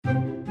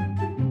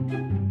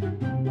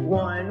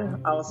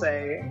one, I'll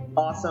say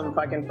awesome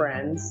fucking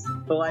friends.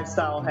 The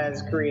lifestyle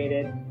has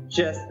created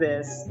just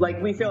this,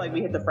 like, we feel like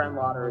we hit the friend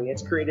lottery.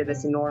 It's created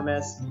this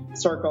enormous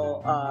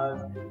circle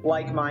of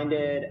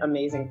like-minded,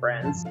 amazing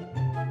friends.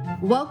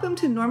 Welcome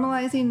to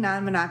Normalizing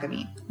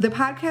Non-Monogamy, the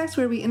podcast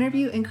where we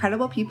interview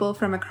incredible people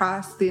from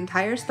across the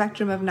entire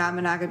spectrum of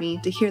non-monogamy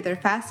to hear their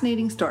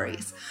fascinating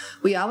stories.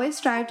 We always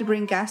strive to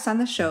bring guests on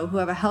the show who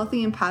have a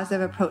healthy and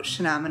positive approach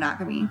to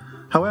non-monogamy.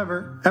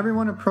 However,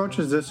 everyone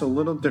approaches this a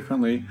little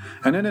differently,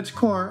 and at its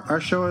core,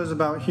 our show is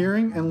about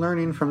hearing and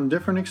learning from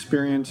different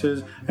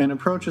experiences and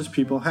approaches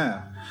people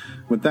have.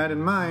 With that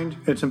in mind,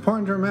 it's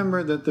important to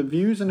remember that the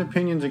views and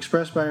opinions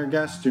expressed by our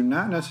guests do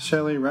not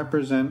necessarily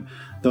represent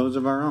those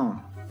of our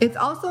own. It's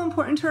also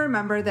important to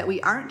remember that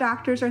we aren't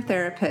doctors or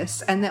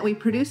therapists and that we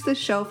produce this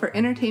show for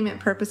entertainment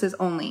purposes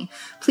only.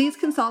 Please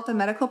consult a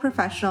medical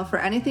professional for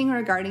anything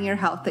regarding your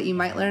health that you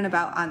might learn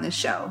about on this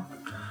show.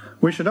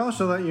 We should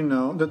also let you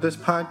know that this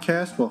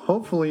podcast will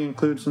hopefully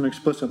include some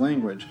explicit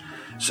language.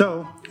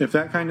 So, if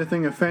that kind of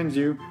thing offends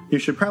you, you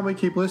should probably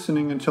keep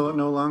listening until it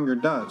no longer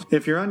does.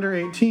 If you're under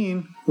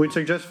 18, we'd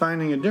suggest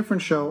finding a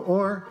different show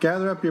or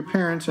gather up your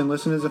parents and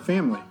listen as a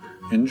family.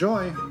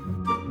 Enjoy!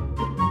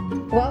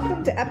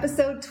 Welcome to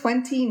episode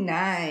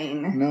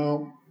 29.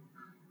 No.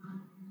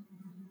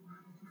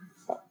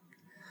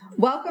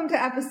 Welcome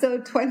to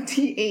episode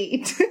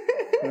 28.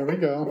 There we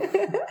go.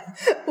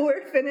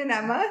 We're Finn and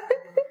Emma.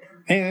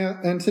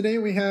 And today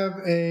we have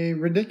a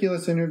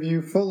ridiculous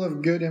interview full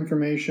of good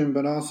information,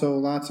 but also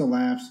lots of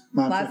laughs,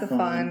 lots of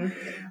fun.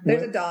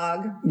 There's a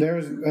dog.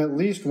 There's at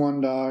least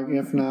one dog,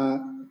 if not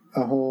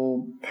a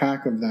whole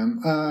pack of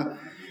them.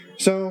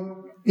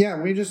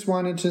 Yeah, we just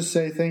wanted to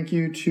say thank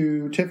you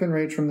to Tiff and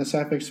Rach from the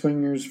Sapphic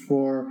Swingers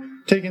for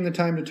taking the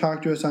time to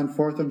talk to us on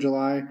 4th of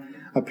July.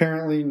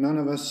 Apparently, none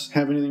of us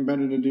have anything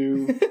better to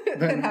do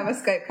than have a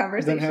Skype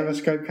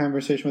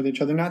conversation. With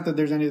each other. Not that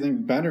there's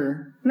anything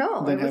better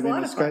than having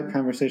a Skype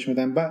conversation with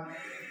them. But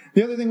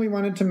the other thing we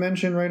wanted to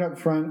mention right up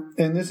front,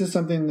 and this is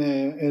something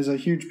that is a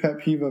huge pet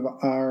peeve of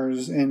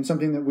ours and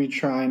something that we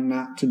try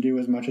not to do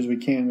as much as we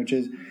can, which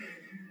is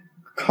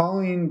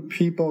calling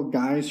people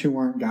guys who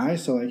aren't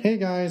guys. So like, hey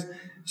guys.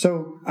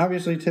 So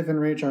obviously Tiff and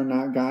Rach are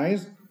not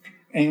guys.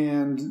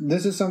 And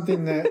this is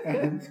something that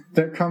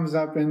that comes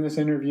up in this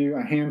interview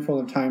a handful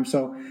of times.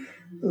 So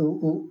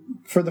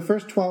for the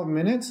first 12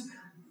 minutes,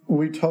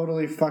 we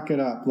totally fuck it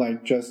up,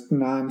 like just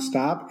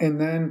nonstop. And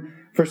then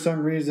for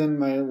some reason,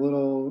 my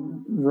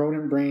little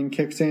rodent brain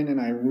kicks in and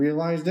I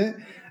realized it.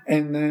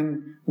 And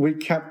then we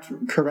kept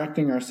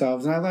correcting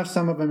ourselves. And I left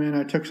some of them in.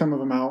 I took some of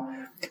them out.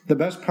 The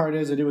best part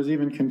is that it was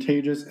even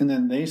contagious. And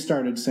then they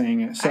started saying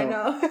it. So, I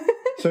know.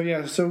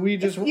 So we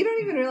just... You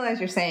don't even realize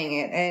you're saying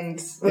it,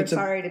 and we're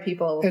sorry to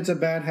people. It's a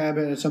bad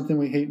habit. It's something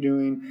we hate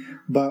doing,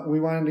 but we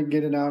wanted to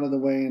get it out of the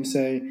way and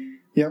say,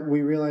 yep, we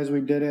realize we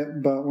did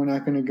it, but we're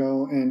not going to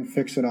go and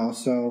fix it all,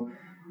 so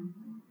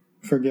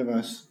forgive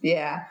us.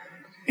 Yeah.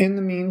 In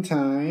the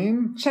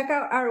meantime... Check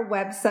out our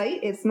website.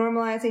 It's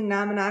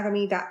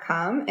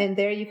normalizingnonmonogamy.com, and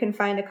there you can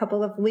find a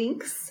couple of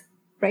links,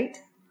 right?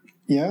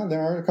 Yeah,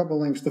 there are a couple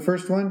links. The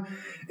first one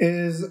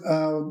is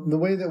the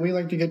way that we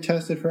like to get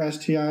tested for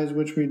STIs,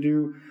 which we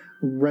do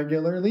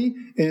regularly,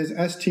 is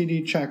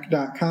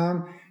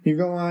stdcheck.com. You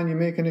go on, you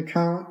make an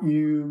account,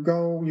 you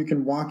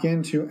can walk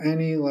into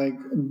any like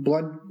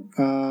blood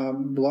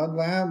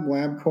lab,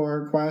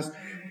 LabCorp, Quest.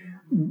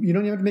 You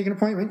don't even have to make an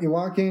appointment. You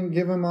walk in,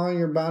 give them all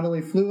your bodily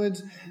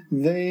fluids.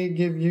 They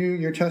give you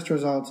your test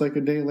results like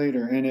a day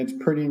later, and it's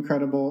pretty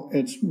incredible.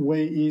 It's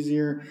way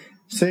easier.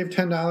 Save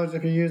 $10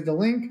 if you use the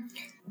link.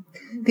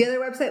 The other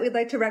website we'd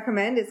like to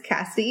recommend is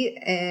Casti,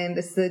 and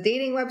it's the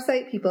dating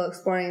website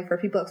for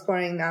people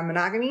exploring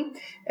non-monogamy.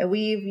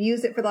 We've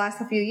used it for the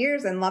last few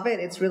years and love it.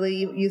 It's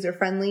really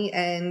user-friendly,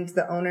 and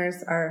the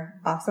owners are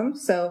awesome.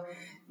 So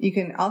you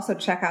can also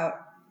check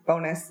out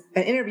an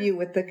interview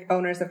with the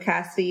owners of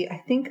Casti,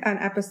 I think on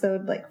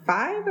episode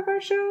 5 of our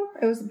show.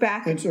 It was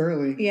back. It's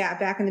early. Yeah,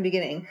 back in the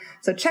beginning.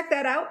 So check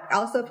that out.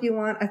 Also, if you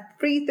want a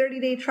free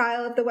 30-day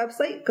trial of the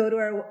website, go to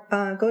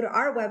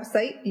our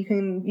website. You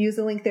can use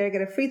the link there,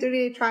 get a free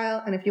 30-day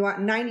trial. And if you want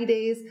 90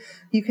 days,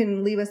 you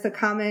can leave us a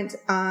comment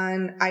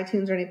on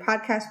iTunes or any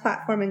podcast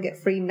platform and get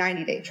free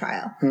 90-day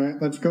trial. All right,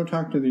 let's go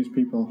talk to these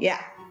people. Yeah.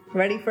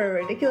 Ready for a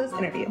ridiculous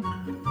interview.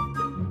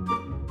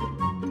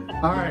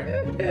 All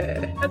right.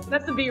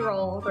 That's a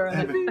B-roll. All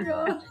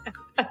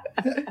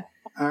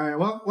right.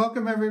 Well,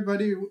 welcome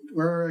everybody.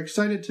 We're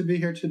excited to be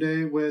here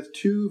today with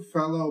two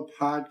fellow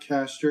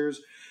podcasters,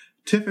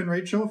 Tiff and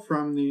Rachel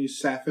from the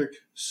Sapphic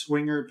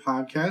Swinger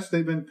podcast.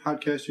 They've been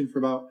podcasting for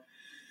about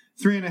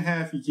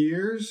 3.5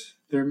 years.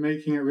 They're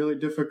making it really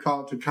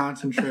difficult to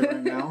concentrate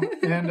right now.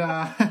 And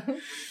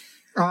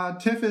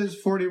Tiff is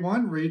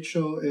 41.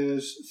 Rachel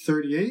is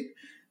 38.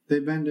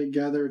 They've been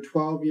together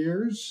 12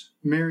 years,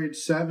 married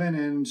 7,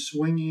 and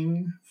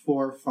swinging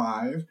for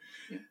 5.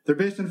 Yeah. They're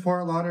based in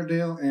Fort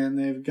Lauderdale, and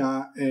they've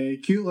got a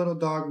cute little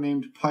dog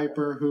named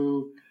Piper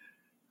who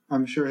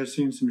I'm sure has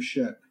seen some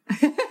shit.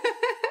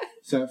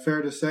 Is that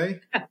fair to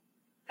say?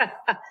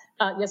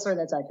 Yes, sir,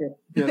 that's accurate.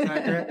 Yes,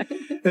 accurate.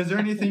 Is there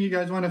anything you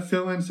guys want to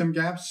fill in some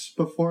gaps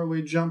before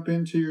we jump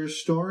into your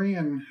story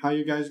and how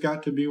you guys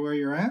got to be where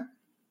you're at?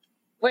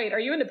 Wait, are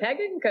you into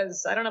pegging?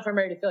 Because I don't know if I'm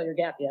ready to fill your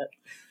gap yet.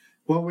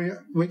 Well,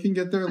 we can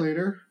get there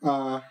later. We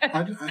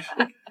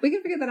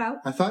can figure that out.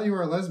 I thought you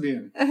were a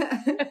lesbian.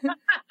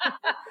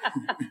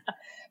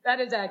 That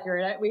is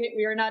accurate.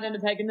 We are not into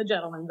pegging the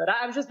gentleman, but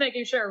I was just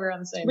making sure we're on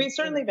the same. We've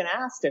certainly been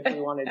asked if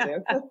we wanted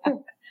to.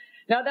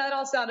 No, that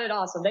all sounded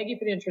awesome. Thank you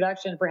for the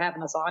introduction, for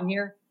having us on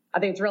here. I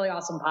think it's a really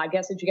awesome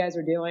podcast that you guys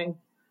are doing.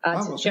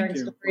 Sharing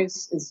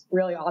stories is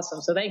really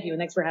awesome. So thank you, and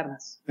thanks for having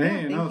us.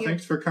 Hey,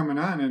 thanks for coming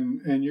on.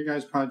 And your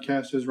guys'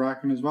 podcast is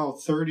rocking as well.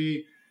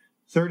 30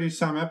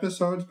 some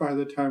episodes by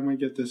the time we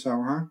get this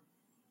out, huh?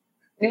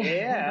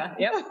 Yeah.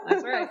 Yep,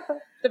 that's right.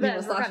 You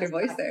almost lost your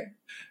voice there.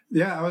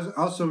 Yeah,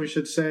 we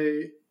should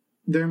say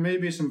there may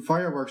be some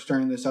fireworks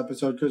during this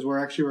episode because we're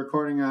actually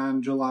recording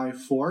on July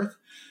 4th.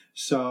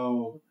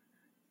 So,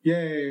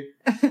 yay.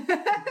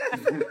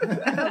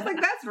 I was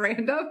like, that's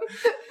random.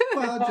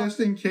 Well, just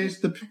in case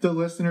the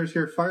listeners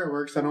hear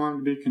fireworks, I don't want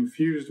them to be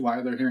confused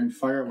why they're hearing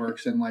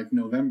fireworks in like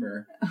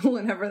November.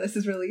 Whenever this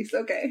is released,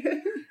 okay.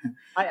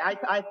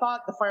 I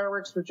thought the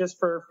fireworks were just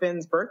for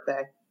Finn's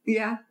birthday.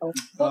 Yeah. Well,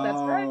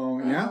 that's right. Oh,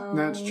 yeah,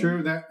 that's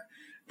true.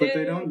 But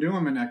they don't do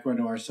them in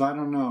Ecuador, so I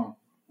don't know.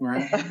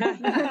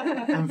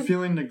 I'm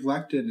feeling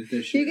neglected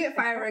this year. You get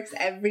fireworks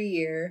every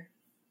year.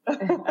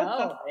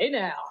 Oh, hey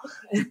now.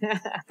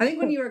 I think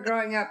when you were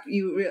growing up,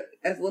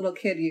 as a little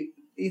kid,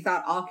 you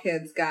thought all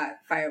kids got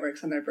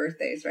fireworks on their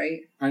birthdays,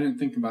 right? I didn't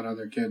think about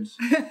other kids.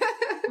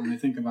 I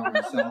think about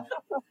myself.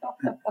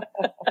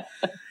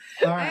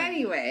 All right.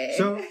 Anyway.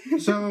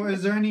 So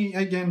is there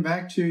again,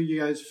 back to you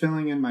guys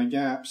filling in my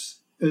gaps,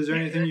 is there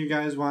anything you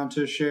guys want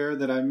to share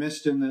that I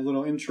missed in the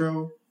little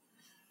intro?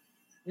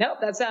 Nope,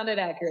 that sounded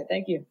accurate.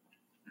 Thank you.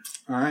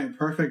 All right,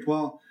 perfect.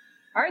 Well,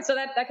 all right, so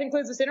that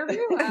concludes this interview.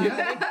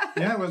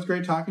 Yeah, it was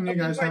great talking to you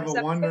guys. Have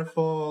a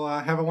wonderful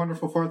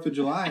 4th of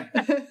July.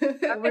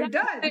 We're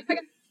done.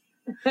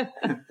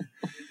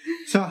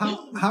 So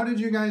how did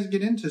you guys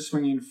get into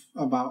swinging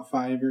about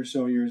 5 or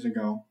so years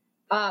ago?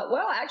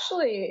 Well,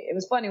 actually, it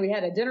was funny. We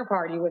had a dinner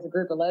party with a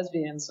group of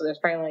lesbians, so there's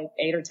probably like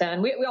 8 or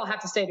 10. We all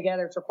have to stay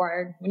together. It's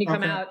required. When you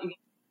come out,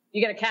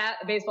 you get a cat,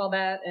 a baseball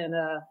bat, and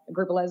a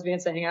group of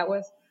lesbians to hang out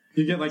with.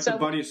 You get the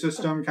buddy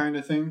system kind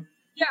of thing?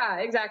 Yeah,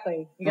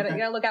 exactly. You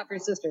gotta look out for your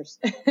sisters.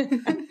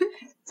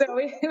 So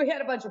we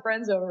had a bunch of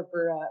friends over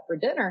for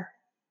dinner,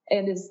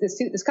 and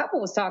this couple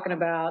was talking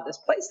about this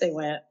place they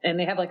went, and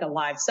they have like a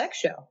live sex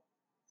show.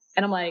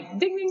 And I'm like,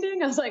 ding, ding,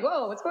 ding. I was like,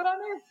 whoa, what's going on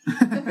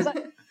there? I was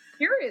like,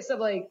 curious. I'm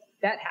like,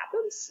 that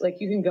happens? Like,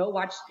 you can go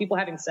watch people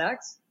having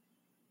sex?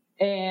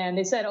 And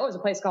they said, it's a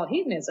place called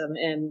Hedonism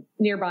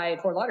nearby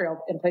Fort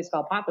Lauderdale, in a place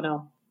called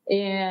Pompano.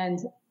 And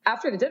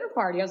after the dinner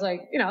party, I was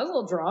like, I was a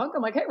little drunk.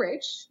 I'm like, hey,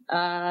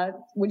 Rach,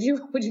 would you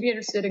be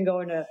interested in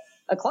going to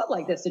a club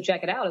like this to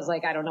check it out? I was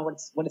like, I don't know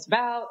what it's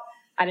about.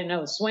 I didn't know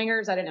it was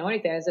swingers. I didn't know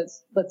anything. I said,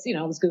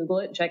 let's Google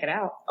it and check it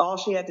out. All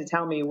she had to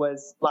tell me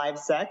was live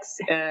sex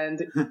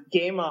and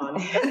game on.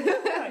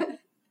 I'm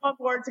on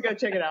board to go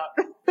check it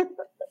out.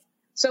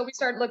 So we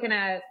started looking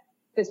at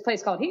this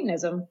place called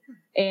Hedonism,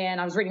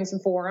 and I was reading some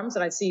forums,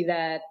 and I see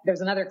that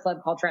there's another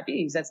club called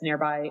Trapeze that's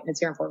nearby, and it's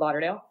here in Fort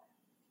Lauderdale.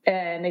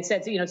 And they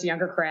said, it's a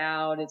younger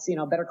crowd, it's,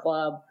 a better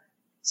club.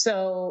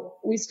 So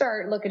we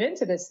start looking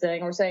into this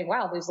thing. We're saying,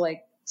 wow, there's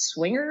like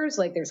swingers,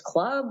 like there's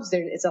clubs,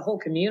 it's a whole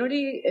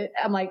community.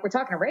 I'm like, we're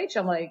talking to Rach.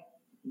 I'm like,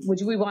 would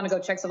we want to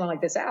go check something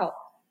like this out?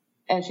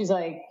 And she's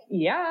like,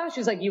 yeah.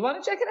 She's like, you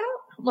want to check it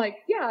out? I'm like,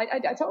 yeah,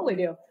 I totally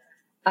do.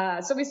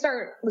 So we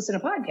start listening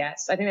to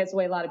podcasts. I think that's the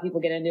way a lot of people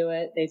get into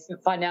it. They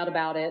find out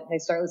about it. They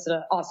start listening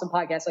to awesome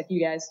podcasts like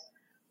you guys.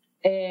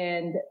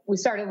 And we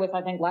started with,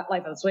 I think, Life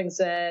on the Swing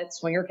Set,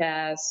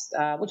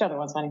 Swingercast. Which other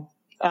ones, honey?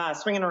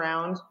 Swinging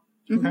Around.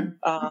 Okay.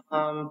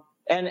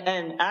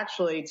 And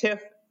actually,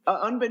 Tiff,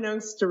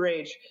 unbeknownst to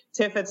Rach,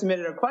 Tiff had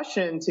submitted a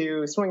question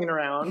to Swinging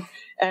Around,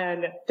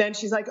 and then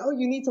she's like,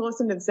 you need to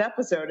listen to this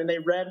episode, and they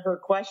read her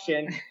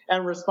question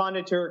and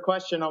responded to her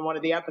question on one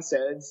of the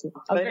episodes.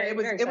 But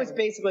it was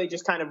basically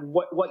just kind of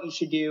what you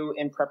should do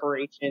in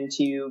preparation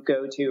to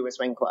go to a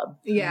swing club.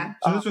 Yeah.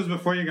 So this was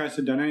before you guys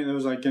had done any of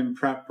those, like in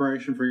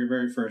preparation for your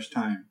very first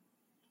time?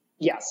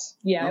 Yes.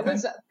 Yeah, Okay. It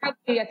was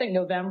probably, I think,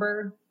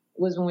 November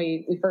was when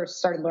we first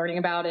started learning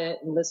about it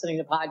and listening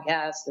to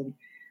podcasts. And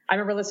I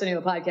remember listening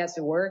to a podcast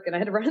at work, and I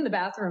had to run in the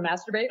bathroom and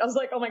masturbate. I was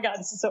like, oh my God,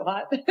 this is so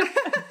hot.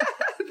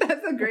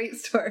 That's a great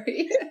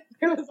story.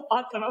 It was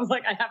awesome. I was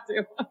like, I have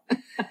to.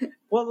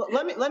 Well,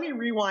 let me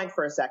rewind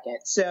for a second.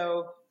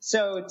 So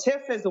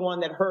Tiff is the one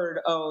that heard,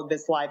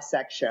 this live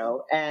sex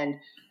show. And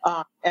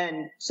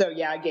so,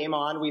 yeah, game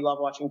on. We love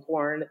watching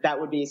porn.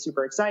 That would be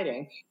super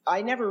exciting.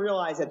 I never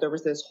realized that there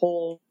was this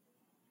whole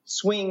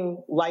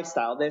swing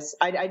lifestyle.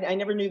 I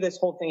never knew this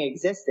whole thing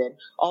existed.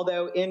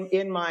 Although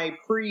in my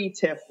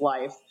pre-Tiff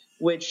life,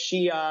 which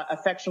she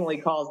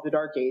affectionately calls the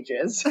dark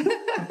ages,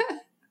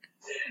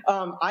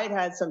 I'd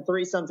had some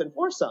threesomes and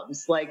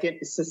foursomes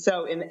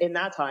in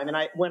that time.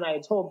 And when I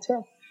had told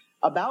Tiff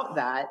about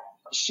that,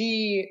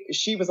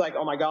 she was like,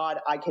 oh my God,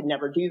 I could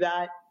never do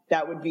that.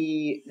 That would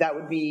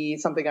be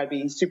something I'd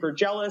be super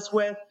jealous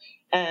with.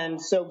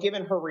 And so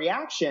given her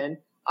reaction,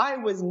 I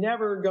was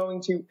never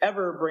going to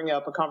ever bring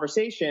up a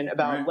conversation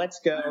about let's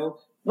go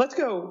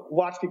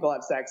watch people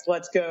have sex.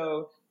 Let's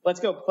go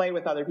play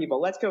with other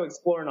people. Let's go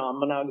explore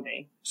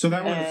non-monogamy. So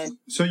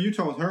so you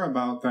told her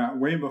about that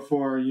way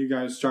before you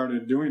guys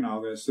started doing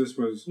all this. This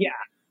was. Yeah.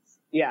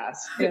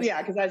 Yes.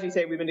 Yeah. Cause as you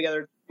say, we've been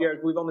together 2 years.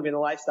 We've only been in the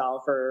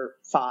lifestyle for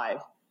 5.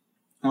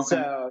 Okay.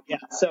 So yeah.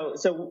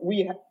 So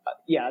we,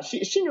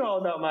 she knew all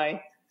about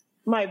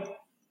my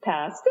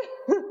past.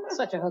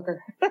 Such a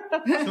hooker.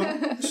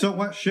 So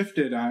what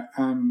shifted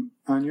on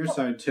your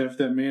side, Tiff,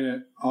 that made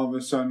it all of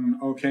a sudden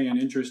okay and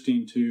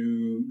interesting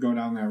to go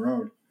down that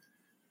road?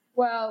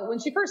 Well, when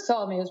she first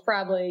told me, it was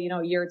probably,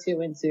 a year or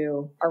 2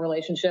 into our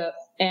relationship.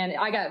 And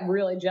I got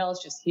really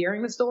jealous just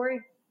hearing the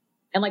story.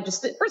 And like,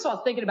 just first of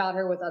all, thinking about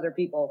her with other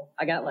people,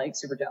 I got like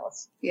super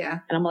jealous. Yeah.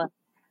 And I'm like,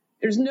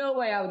 there's no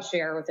way I would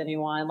share with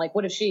anyone. Like,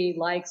 what if she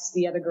likes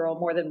the other girl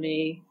more than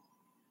me?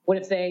 What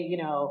if they,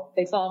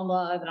 they fall in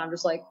love and I'm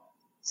just like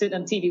sitting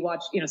on TV,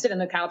 sitting on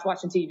the couch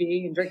watching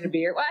TV and drinking a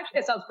beer? Well,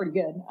 actually, that sounds pretty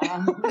good.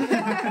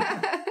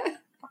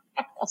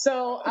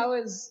 So I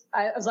was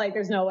like,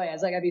 there's no way. I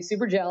was like, I'd be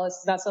super jealous.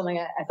 It's not something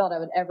I thought I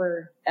would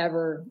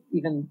ever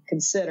even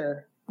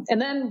consider.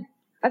 And then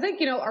I think,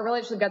 our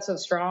relationship got so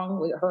strong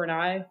with her and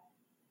I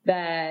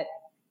that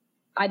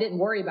I didn't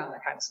worry about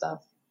that kind of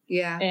stuff.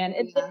 Yeah. And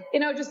it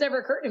just never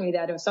occurred to me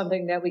that it was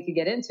something that we could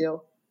get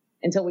into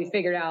until we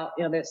figured out,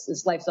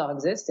 this lifestyle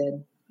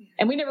existed.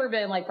 And we never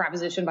been like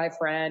propositioned by a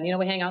friend.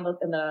 We hang out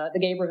in the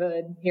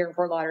neighborhood here in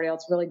Fort Lauderdale.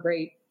 It's a really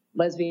great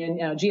lesbian,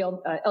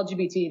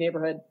 LGBT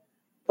neighborhood.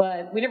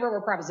 But we never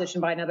were propositioned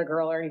by another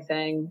girl or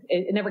anything.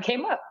 It never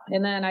came up.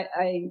 And then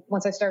I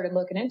once I started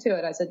looking into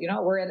it, I said,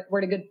 we're at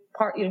a good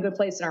part, good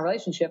place in our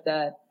relationship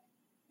that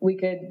we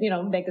could,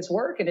 make this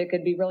work and it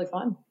could be really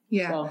fun.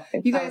 Yeah.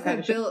 So you guys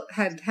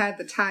had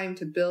the time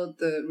to build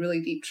the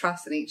really deep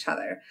trust in each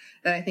other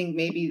that I think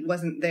maybe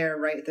wasn't there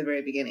right at the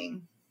very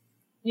beginning.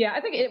 Yeah,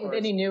 I think with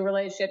any new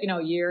relationship,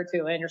 a year or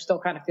 2 in, you're still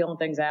kind of feeling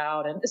things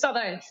out. And it's not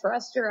that I didn't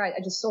trust her. I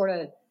just sort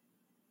of,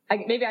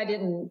 maybe I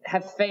didn't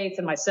have faith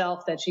in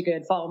myself that she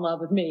could fall in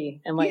love with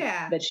me and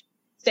that she'd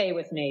stay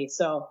with me.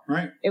 So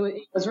it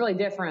was really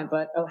different.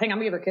 But hang on, I'm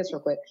gonna give her a kiss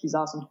real quick. She's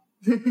awesome.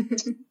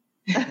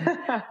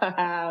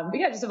 But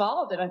yeah, just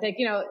evolved. And I think,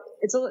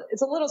 it's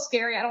a little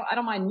scary. We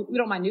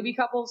don't mind newbie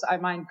couples. I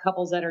mind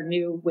couples that are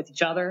new with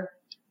each other.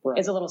 Right.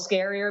 It's a little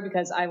scarier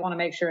because I want to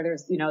make sure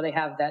there's, they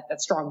have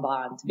that strong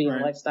bond to be in a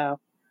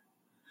lifestyle.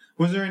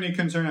 Was there any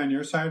concern on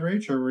your side,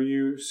 Rach, or were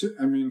you,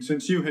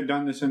 since you had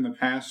done this in the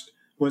past,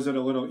 was it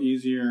a little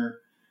easier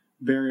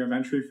barrier of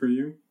entry for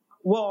you?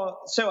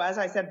 Well, so as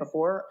I said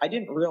before, I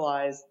didn't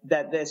realize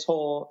that this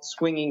whole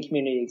swinging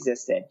community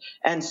existed.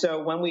 And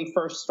so when we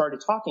first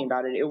started talking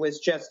about it, it was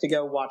just to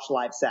go watch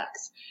live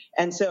sex.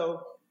 And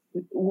so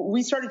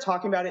we started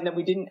talking about it, and then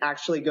we didn't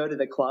actually go to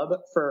the club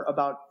for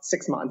about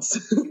 6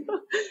 months.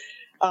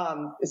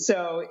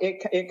 So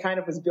it kind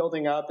of was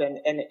building up and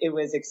it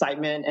was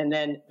excitement. And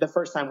then the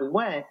first time we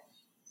went,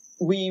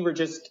 we were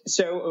just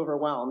so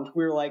overwhelmed.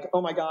 We were like, oh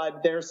my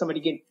God, there's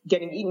somebody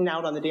getting eaten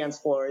out on the dance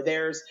floor.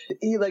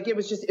 It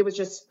was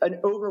just an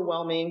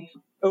overwhelming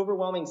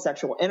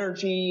sexual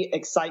energy,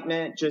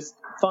 excitement, just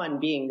fun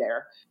being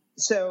there.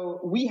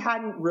 So we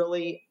hadn't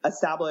really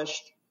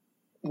established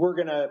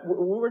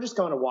we're just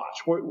going to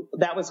watch.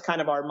 That was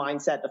kind of our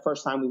mindset the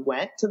first time we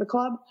went to the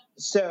club.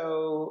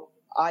 So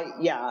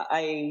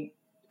I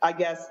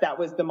guess that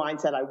was the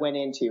mindset I went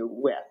into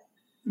with.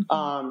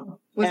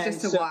 Was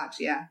just to watch.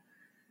 Yeah.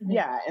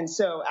 Yeah. And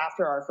so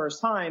after our first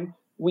time,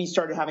 we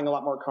started having a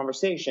lot more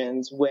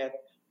conversations with,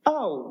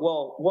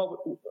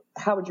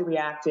 how would you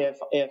react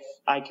if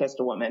I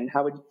kissed a woman?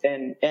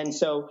 And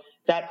so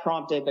that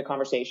prompted the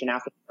conversation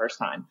after the first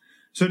time.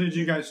 So did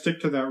you guys stick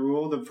to that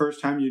rule the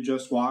first time you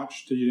just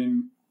watched?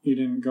 You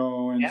didn't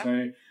go and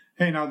say,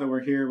 hey, now that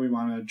we're here, we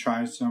want to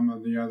try some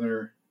of the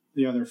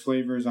other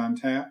flavors on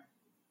tap?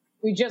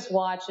 We just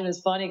watched, and it's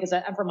funny because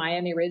I'm from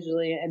Miami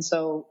originally, and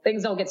so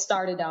things don't get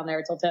started down there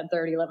until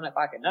 10:30, 11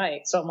 o'clock at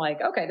night. So I'm like,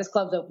 okay, this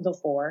club's open until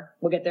 4.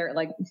 We'll get there at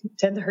like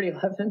 10:30,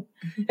 11.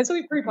 And so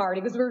we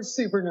pre-party because we were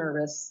super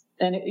nervous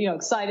and,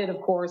 excited,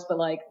 of course, but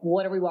like,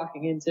 what are we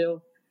walking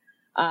into?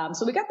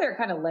 So we got there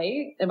kind of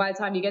late, and by the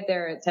time you get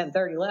there at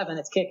 10:30, 11,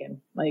 it's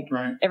kicking. Like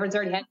everyone's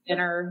already had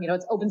dinner,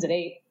 it opens at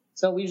 8.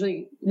 So we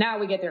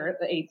get there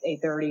at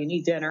 8:30 and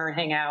eat dinner and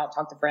hang out,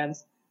 talk to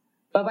friends.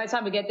 But by the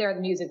time we get there, the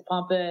music's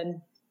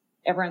pumping.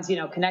 Everyone's,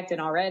 connected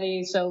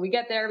already. So we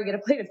get there, we get a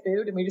plate of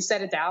food, and we just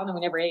set it down, and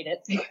we never ate it.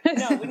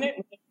 No, we didn't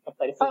get a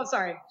plate of food. Oh,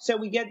 sorry. So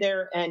we get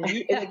there, and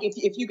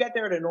if you get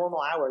there at a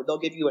normal hour, they'll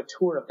give you a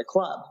tour of the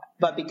club.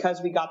 But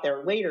because we got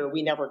there later,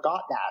 we never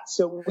got that.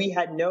 So we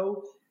had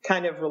no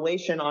kind of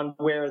relation on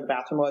where the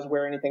bathroom was,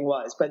 where anything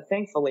was. But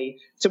thankfully,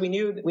 so we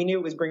knew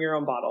it was bring your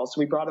own bottle. So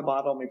we brought a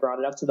bottle, and we brought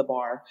it up to the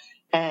bar.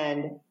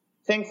 And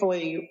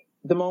thankfully,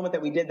 the moment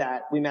that we did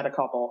that, we met a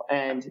couple,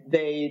 and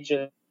they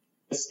just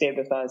stayed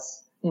with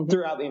us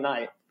throughout the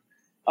night.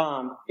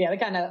 They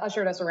kind of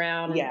ushered us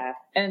around.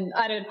 And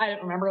I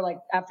didn't remember, like,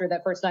 after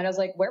that first night, I was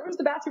like, where was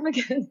the bathroom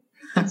again?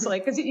 It's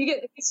like, cause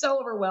it's so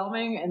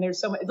overwhelming and there's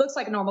so much, it looks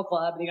like a normal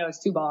club,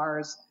 it's 2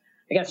 bars.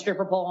 They got a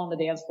stripper pole on the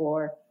dance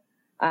floor.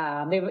 They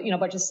have, a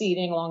bunch of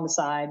seating along the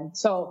side.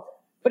 So,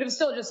 but it was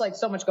still just like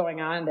so much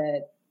going on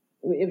that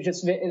it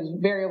was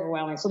very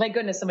overwhelming. So thank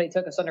goodness somebody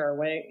took us under our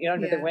wing,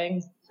 under their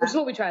wing, which is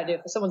what we try to do.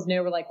 If someone's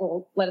new, we're like,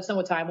 well, let us know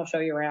what time, we'll show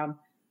you around.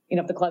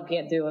 If the club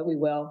can't do it, we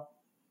will.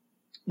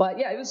 But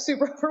yeah, it was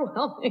super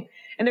overwhelming.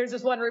 And there's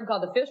this one room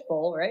called the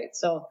fishbowl, right?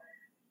 So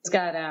it's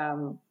got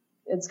a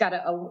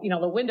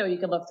the window you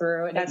can look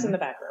through. And that's in the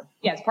back room.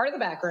 Yeah, it's part of the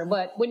back room.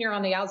 But when you're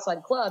on the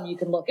outside club, you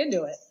can look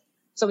into it.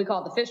 So we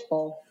call it the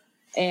fishbowl.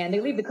 And they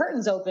leave the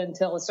curtains open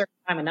till a certain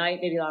time of night,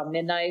 maybe around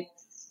midnight.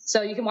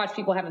 So you can watch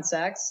people having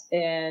sex.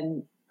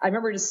 And I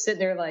remember just sitting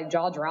there like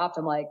jaw dropped.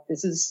 I'm like,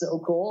 this is so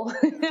cool.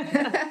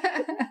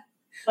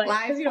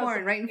 Live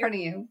porn right in front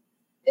of you.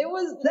 It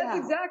was, that's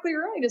exactly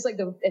right. It's like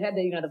it had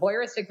the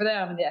voyeuristic for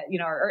them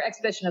and or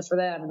exhibitionist for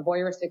them and the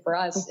voyeuristic for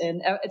us,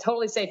 and a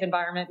totally safe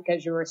environment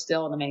because you were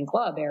still in the main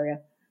club area.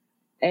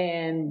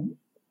 And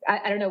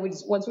I don't know,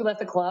 once we left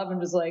the club and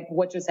was like,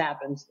 what just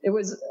happened? It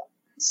was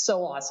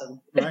so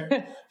awesome.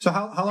 Right. So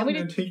how long did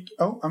it take?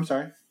 Oh, I'm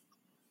sorry.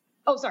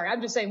 Oh, sorry.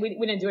 I'm just saying we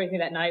didn't do anything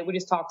that night. We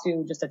just talked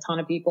to just a ton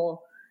of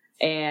people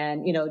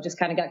and, just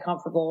kind of got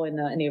comfortable in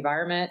the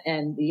environment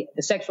and the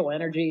sexual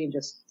energy and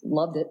just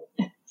loved it.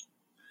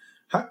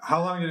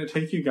 How long did it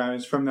take you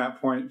guys from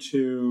that point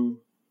to,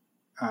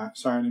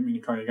 sorry, I didn't mean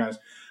to call you guys.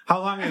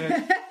 How long did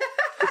it,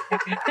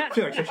 I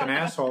feel like such an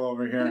asshole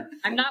over here.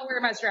 I'm not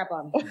wearing my strap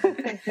on.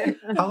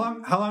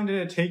 How long did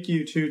it take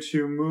you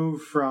to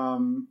move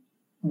from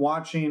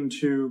watching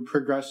to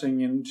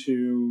progressing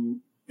into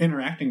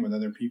interacting with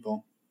other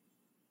people?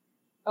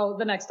 Oh,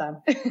 the next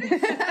time.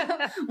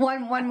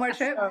 one more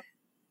trip.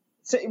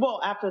 So,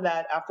 after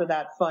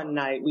that fun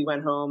night, we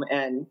went home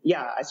and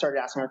I started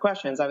asking her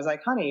questions. I was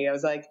like, honey,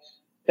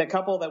 the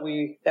couple that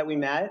we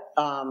met,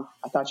 I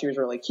thought she was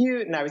really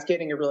cute and I was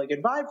getting a really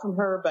good vibe from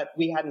her, but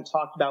we hadn't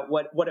talked about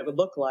what it would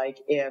look like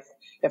if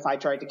I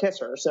tried to kiss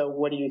her. So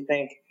what do you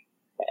think?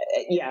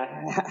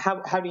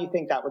 How do you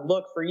think that would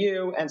look for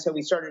you? And so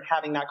we started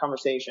having that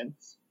conversation.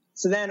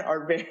 So then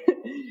our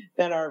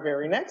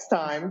very next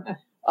time,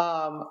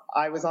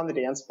 I was on the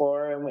dance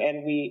floor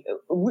and we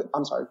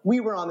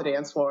were on the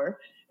dance floor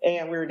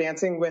and we were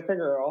dancing with a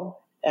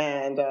girl.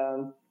 And,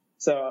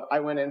 so I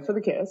went in for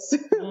the kiss.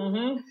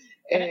 Mm-hmm.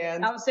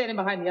 And I was standing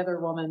behind the other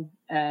woman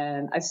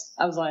and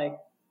I was like,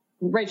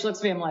 Rachel looks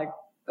at me, I'm like,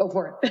 go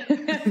for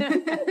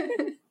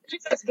it. She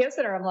starts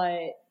kissing her. I'm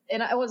like,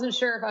 and I wasn't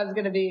sure if I was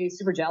going to be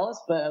super jealous,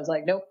 but I was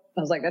like, nope.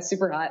 I was like, that's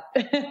super hot.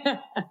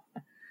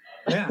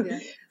 Yeah.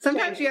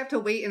 Sometimes you have to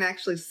wait and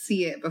actually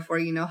see it before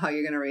you know how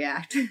you're going to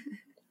react.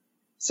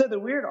 So the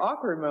weird,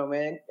 awkward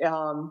moment,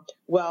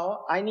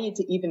 I need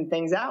to even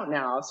things out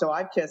now. So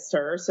I've kissed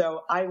her.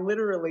 So I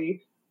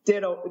literally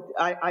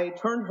I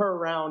turned her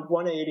around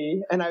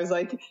 180 and I was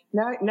like,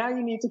 now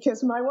you need to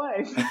kiss my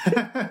wife.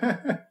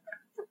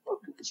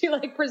 She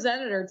like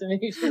presented her to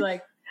me. She's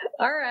like,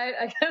 all right,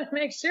 I got to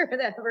make sure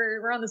that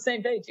we're on the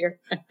same page here.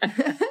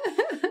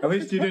 At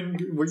least you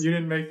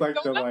didn't make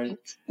like the like,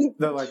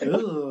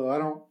 ugh, I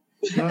don't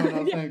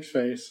know, thanks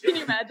face. Can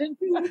you imagine?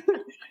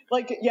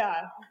 Like,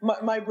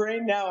 my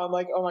brain now, I'm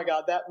like, oh my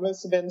God, that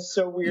must have been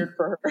so weird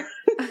for her.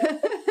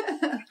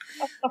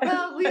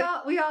 Well,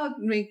 we all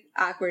make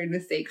awkward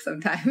mistakes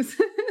sometimes.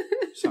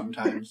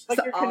 Sometimes. Like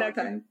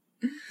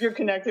you're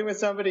connecting with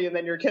somebody and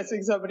then you're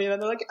kissing somebody and then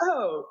they're like,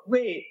 oh,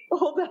 wait,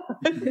 hold on.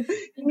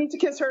 You need to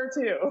kiss her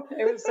too.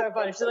 It was so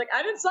funny. She's like,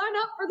 I didn't sign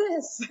up for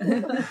this.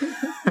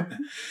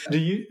 Do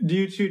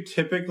you two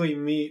typically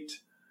meet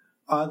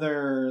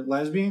other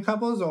lesbian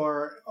couples,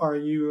 or are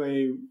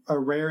you a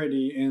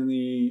rarity in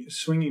the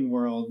swinging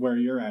world where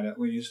you're at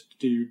least?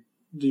 Do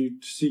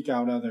you seek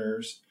out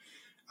others?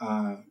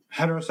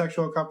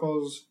 Heterosexual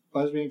couples,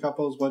 lesbian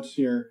couples? What's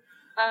your?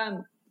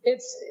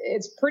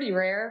 It's pretty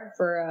rare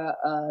for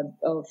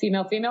a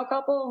female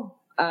couple.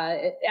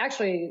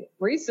 Actually,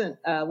 recent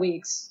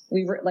weeks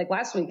we were like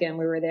last weekend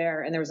we were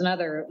there and there was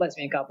another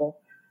lesbian couple,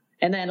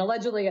 and then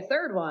allegedly a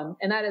third one,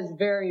 and that is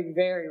very,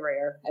 very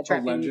rare at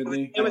Trapeze.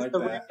 Allegedly, it was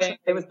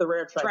the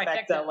rare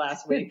trifecta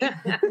last week.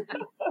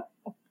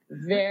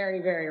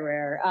 Very, very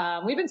rare.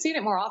 We've been seeing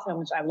it more often,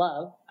 which I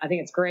love. I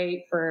think it's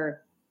great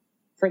for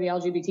the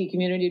LGBT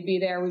community to be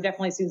there. We've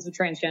definitely seen some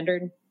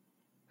transgendered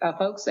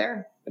folks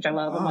there, which I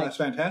love. Oh, that's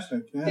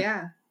fantastic.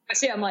 Yeah. I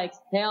see. I'm like,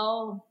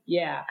 hell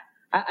yeah.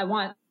 I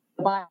want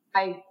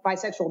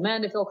bisexual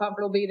men to feel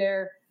comfortable to be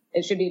there.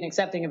 It should be an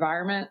accepting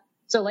environment.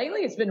 So lately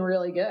it's been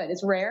really good.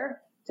 It's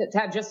rare to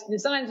have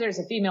sometimes there's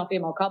a female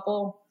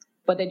couple,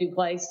 but they do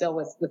play still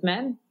with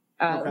men,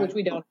 which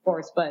we don't, of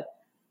course, but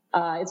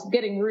it's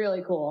getting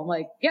really cool. I'm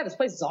like, yeah, this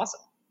place is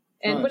awesome.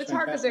 But it's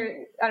hard because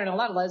I don't know, a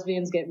lot of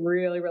lesbians get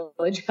really,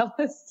 really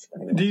jealous.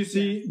 Do you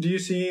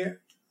see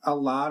a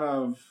lot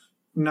of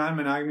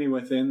non-monogamy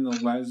within the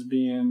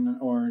lesbian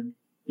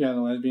the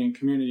lesbian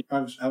community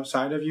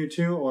outside of you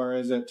two, or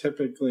is it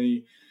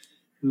typically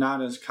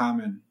not as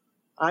common?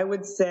 I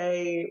would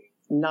say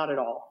not at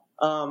all.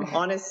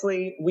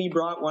 Honestly, we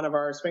brought one of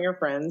our swinger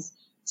friends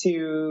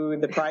to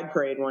the Pride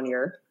Parade one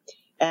year.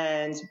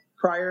 And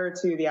prior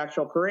to the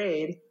actual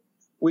parade,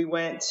 we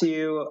went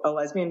to a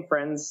lesbian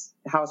friend's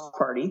house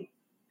party.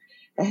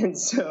 And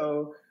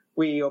so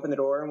we open the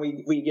door and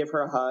we give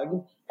her a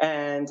hug.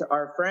 And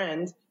our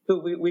friend,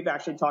 who we've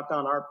actually talked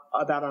about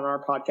on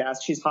our podcast,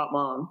 she's Hot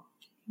Mom.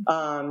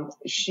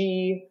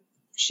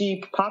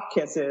 She pop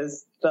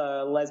kisses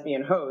the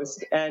lesbian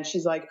host, and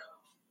she's like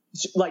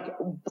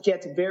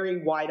gets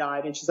very wide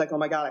eyed, and she's like, "Oh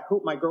my God, I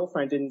hope my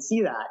girlfriend didn't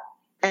see that."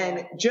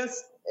 And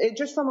just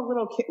from a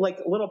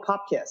little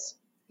pop kiss.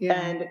 Yeah.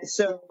 And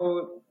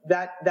so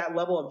that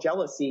level of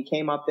jealousy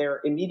came up there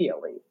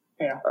immediately.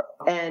 Yeah.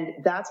 And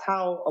that's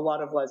how a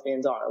lot of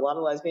lesbians are. A lot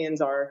of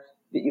lesbians are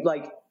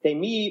like, they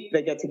meet,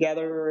 they get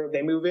together,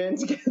 they move in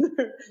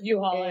together.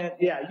 U-Haul it.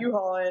 Yeah,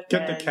 U-Haul it.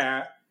 Get the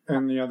cat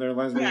and the other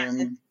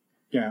lesbian.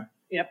 Yeah.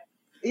 Yep.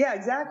 Yeah,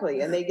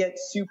 exactly. And they get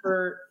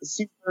super,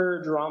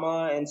 super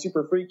drama and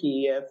super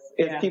freaky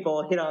if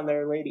people hit on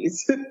their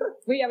ladies.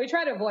 We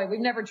try to avoid. We've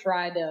never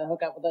tried to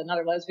hook up with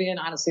another lesbian.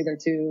 Honestly, they're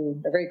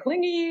very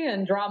clingy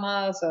and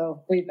drama.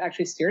 So we've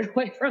actually steered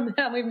away from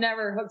them. We've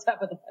never hooked up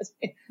with a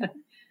lesbian.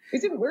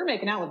 We were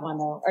making out with one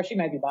though, or she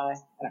might be bi. I don't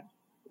know.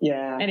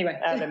 Yeah. Anyway,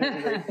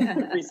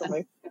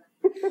 recently.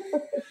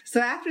 So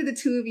after the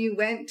two of you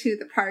went to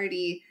the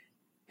party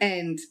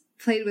and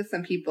played with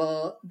some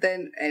people,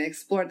 and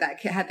explored that,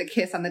 had the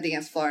kiss on the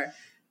dance floor,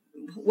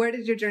 where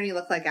did your journey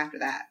look like after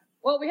that?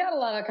 Well, we had a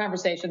lot of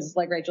conversations,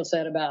 like Rachel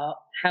said, about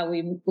how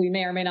we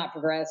may or may not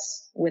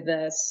progress with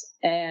this.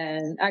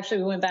 And actually,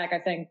 we went back, I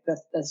think,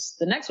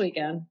 the next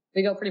weekend.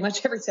 We go pretty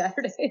much every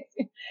Saturday.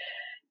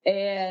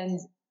 And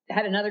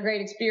had another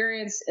great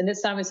experience. And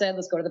this time we said,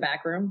 let's go to the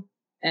back room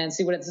and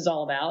see what this is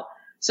all about.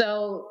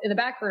 So in the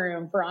back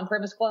room for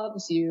on-premise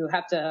clubs, you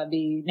have to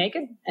be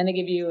naked, and they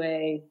give you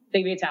a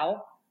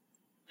towel.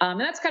 And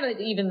that's kind of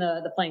even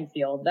the playing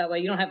field. That way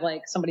you don't have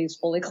like somebody who's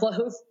fully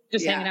clothed,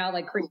 just hanging out,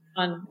 like creeping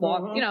on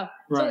walk, Right.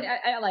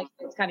 So I like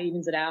it kind of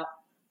evens it out.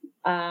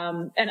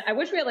 And I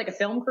wish we had like a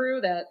film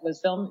crew that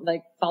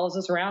follows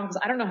us around,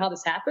 because I don't know how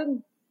this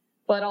happened,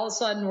 but all of a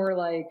sudden we're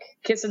like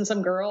kissing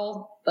some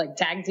girl, like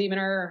tag teaming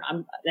her.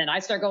 Then I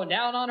start going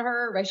down on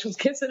her. Rachel's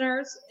kissing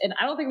hers, and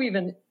I don't think we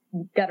even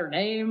got her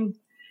name.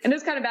 And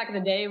this kind of back in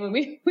the day when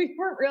we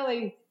weren't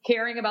really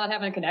caring about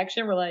having a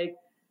connection. We're like,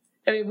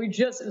 it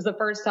was the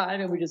first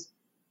time, and we just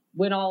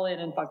went all in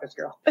and fucked this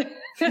girl. But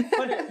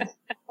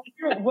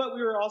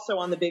we were also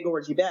on the big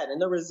orgy bed,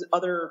 and there was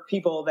other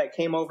people that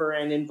came over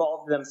and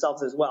involved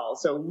themselves as well.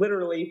 So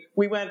literally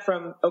we went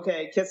from,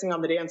 kissing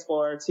on the dance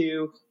floor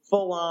to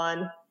full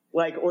on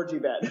like orgy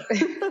bed.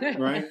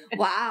 Right.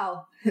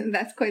 Wow.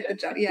 That's quite the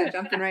jump. Yeah.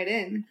 Jumping right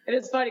in. It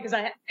is funny because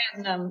I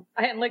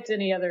hadn't licked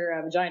any other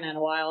vagina in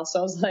a while. So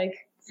I was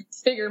like,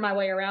 figuring my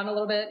way around a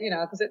little bit,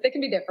 because they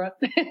can be different.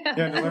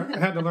 I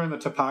had to learn the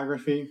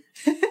topography.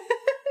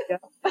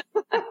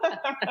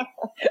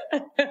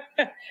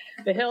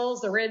 The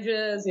hills, the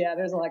ridges. Yeah,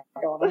 there's a lot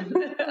going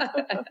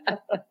on.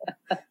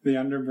 The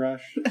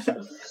underbrush.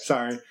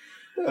 Sorry.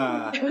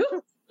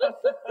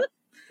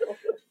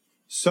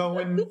 So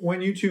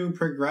when you two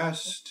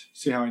progressed,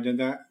 see how I did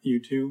that?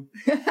 You two?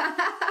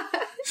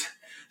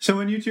 So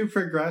when you two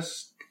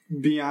progressed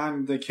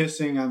beyond the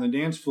kissing on the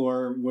dance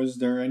floor, was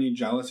there any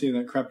jealousy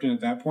that crept in at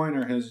that point,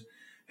 or has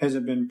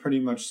it been pretty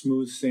much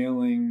smooth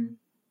sailing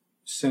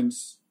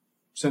since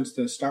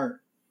the start?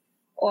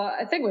 Well,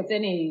 I think with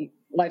any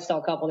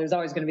lifestyle couple, there's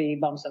always going to be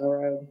bumps in the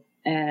road.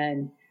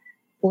 And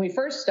when we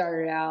first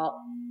started out,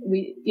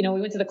 we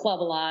went to the club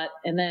a lot,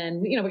 and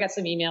then we got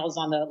some emails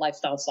on the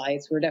lifestyle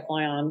sites. We were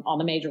definitely on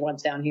the major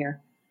ones down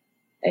here.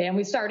 And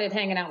we started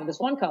hanging out with this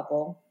one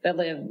couple that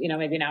lived,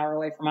 maybe an hour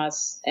away from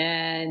us,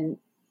 and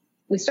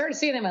we started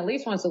seeing them at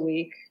least once a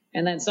week,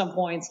 and then some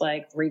points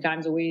like 3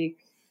 times a week.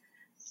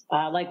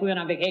 Like we went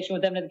on vacation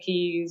with them to the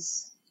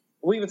Keys.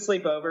 We would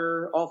sleep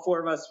over. All 4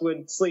 of us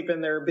would sleep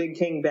in their big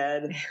king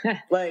bed.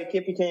 Like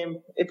it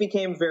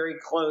became very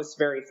close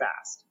very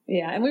fast.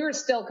 Yeah, and we were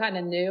still kind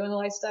of new in the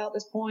lifestyle at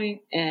this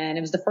point, and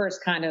it was the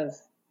first kind of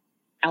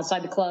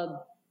outside the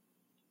club,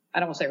 I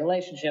don't want to say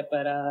relationship,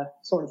 but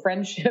sort of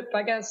friendship,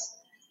 I guess.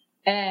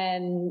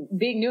 And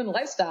being new in the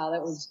lifestyle,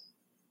 that was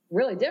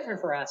really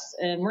different for us.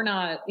 And we're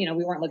not, we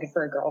weren't looking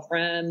for a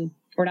girlfriend.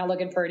 We're not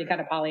looking for any kind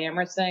of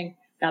polyamorous thing.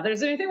 Not that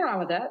there's anything wrong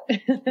with that.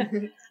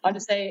 I'll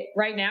just say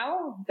right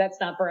now, that's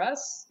not for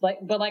us.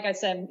 But like I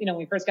said, when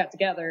we first got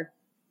together,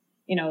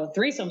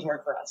 threesomes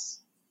weren't for us.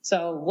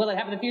 So will it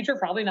happen in the future?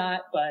 Probably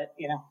not. But,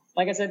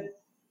 like I said,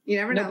 you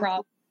never know. No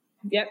problem.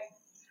 Yep.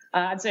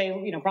 I'd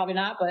say, probably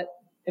not, but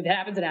if it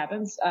happens, it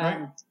happens.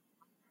 Right.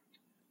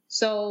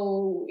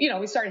 So,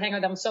 we started hanging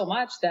with them so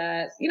much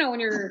that, when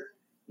you're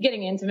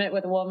getting intimate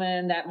with a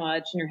woman that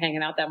much and you're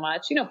hanging out that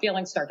much,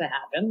 feelings start to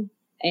happen.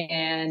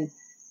 And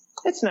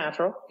it's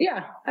natural.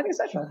 Yeah, I think it's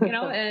natural,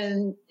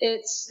 and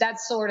that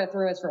sort of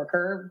threw us for a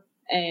curve.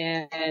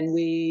 And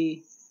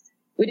we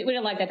we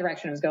didn't like that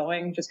direction it was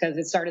going, just because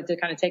it started to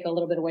kind of take a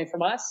little bit away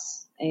from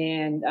us,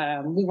 and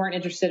we weren't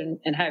interested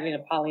in having a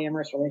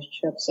polyamorous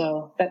relationship.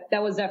 So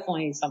that was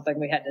definitely something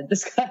we had to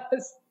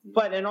discuss.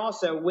 But, and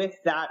also with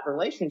that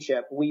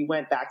relationship, we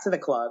went back to the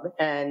club,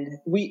 and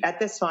we, at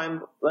this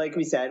time, like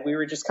we said, we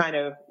were just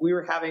we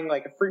were having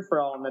like a free for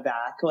all in the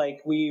back.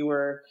 Like we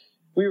were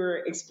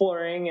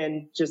exploring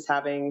and just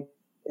having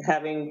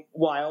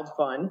wild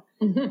fun.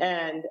 Mm-hmm.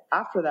 And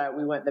after that,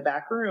 we went in the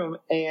back room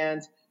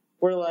and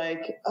we're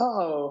like,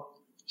 oh,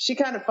 she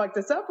kind of fucked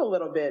us up a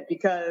little bit,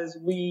 because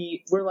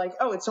we're like,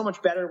 oh, it's so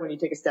much better when you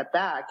take a step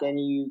back and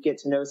you get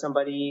to know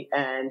somebody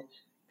and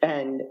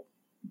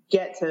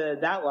get to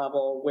that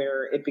level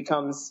where it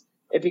becomes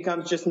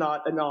just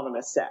not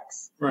anonymous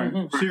sex. Right.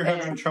 Mm-hmm. So you're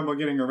having trouble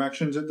getting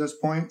erections at this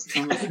point?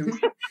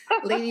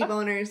 Lady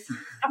boners.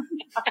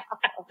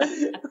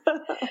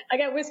 I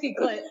got whiskey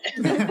clit.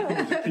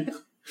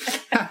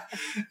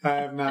 I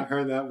have not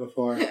heard that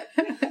before.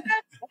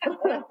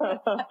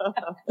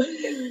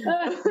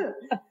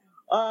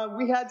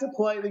 We had to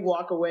politely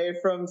walk away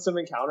from some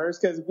encounters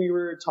because we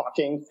were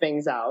talking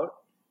things out,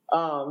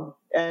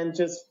 and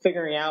just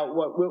figuring out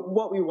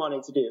what we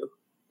wanted to do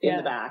in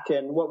the back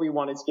and what we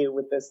wanted to do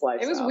with this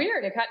lifestyle. It was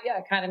weird. It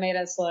kind of made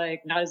us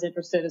like not as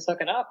interested as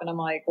hooking up. And I'm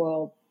like,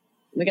 well,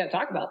 we got to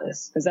talk about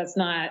this, because that's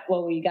not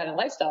what we got a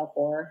lifestyle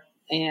for.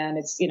 And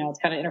it's, it's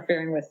kind of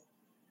interfering with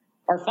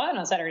our fun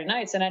on Saturday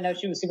nights. And I know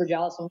she was super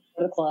jealous when we went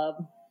to the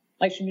club.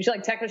 Like she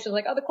like texted, she was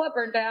like, "Oh, the club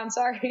burned down.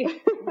 Sorry."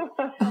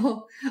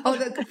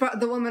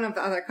 The woman of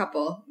the other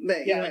couple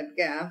that you had,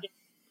 yeah.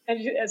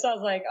 And so I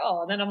was like,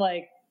 "Oh," and then I'm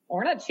like, well,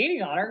 "We're not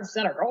cheating on her. It's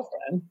not our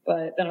girlfriend."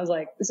 But then I was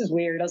like, "This is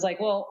weird." I was like,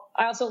 "Well,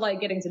 I also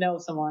like getting to know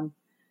someone,"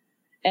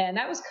 and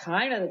that was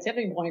kind of the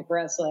tipping point for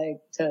us,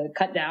 like to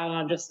cut down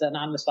on just the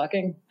anonymous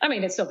fucking. I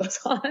mean, it still goes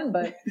on,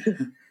 but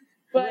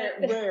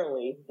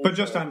rarely. But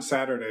just on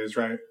Saturdays,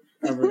 right?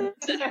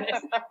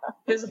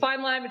 There's a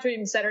fine line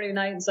between Saturday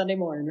night and Sunday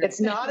morning. Right?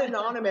 It's not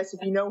anonymous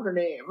if you know her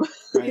name.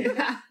 Right.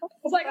 Yeah.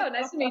 It's like, "Oh,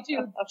 nice to meet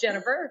you,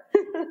 Jennifer.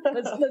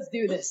 Let's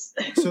do this."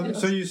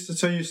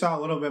 So you saw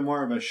a little bit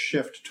more of a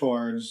shift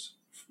towards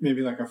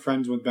maybe like a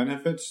friends with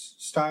benefits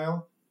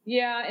style.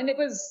 Yeah, and it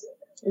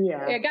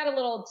got a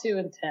little too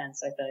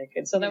intense, I think,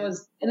 and so that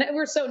was, and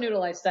we're so new to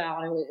lifestyle,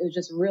 and it was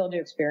just a real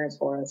new experience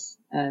for us,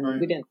 and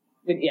right.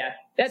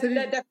 That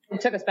definitely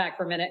took us back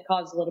for a minute,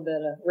 caused a little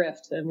bit of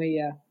rift, and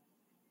we.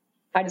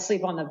 I had to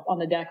sleep on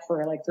the deck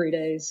for like 3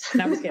 days.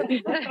 No, I was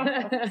kidding.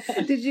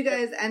 Did you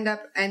guys end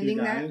up ending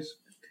that?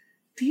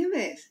 Damn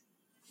it.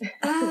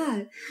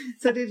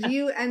 So did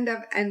you end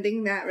up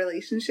ending that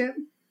relationship?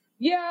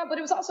 Yeah, but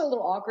it was also a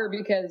little awkward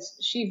because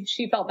she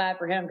felt bad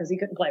for him because he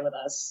couldn't play with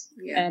us.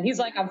 Yeah. And he's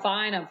like, I'm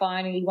fine.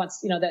 And he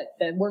wants,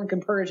 that word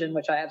compersion,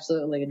 which I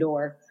absolutely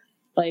adore.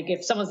 Like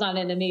if someone's not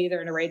into me, they're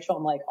into Rachel,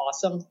 I'm like,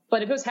 awesome.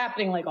 But if it was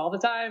happening like all the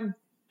time,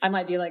 I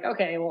might be like,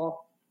 okay,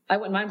 well, I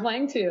wouldn't mind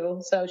playing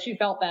too. So she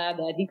felt bad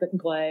that he couldn't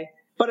play.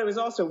 But it was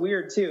also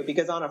weird too,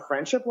 because on a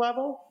friendship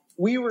level,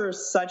 we were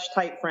such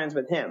tight friends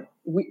with him.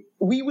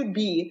 We would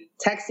be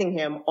texting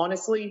him,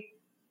 honestly,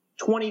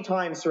 20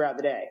 times throughout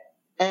the day.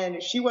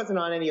 And she wasn't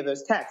on any of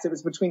those texts. It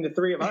was between the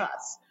three of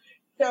us.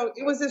 So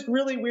it was this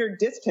really weird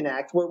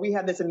disconnect where we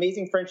had this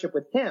amazing friendship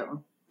with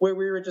him, where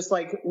we were just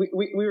like,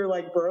 we were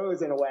like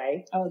bros in a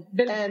way. Oh,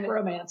 bit of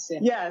romance. Yeah.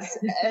 Yes.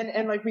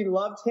 and like we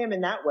loved him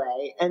in that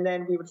way. And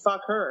then we would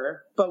fuck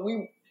her. But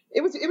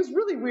it was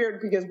really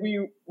weird because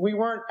we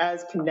weren't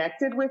as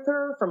connected with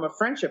her from a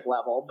friendship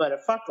level, but a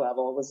fuck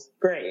level was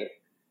great.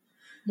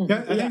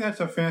 Yeah, I think that's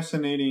a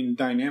fascinating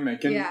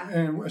dynamic.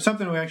 And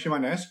something we actually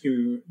want to ask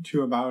you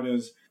too about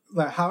is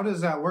how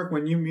does that work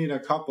when you meet a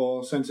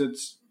couple, since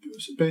it's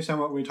based on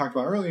what we talked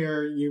about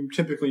earlier, you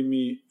typically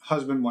meet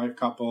husband-wife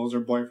couples or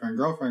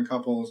boyfriend-girlfriend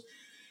couples.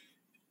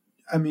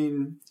 I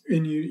mean,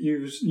 and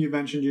you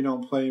mentioned you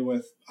don't play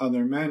with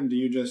other men. Do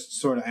you just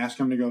sort of ask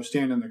them to go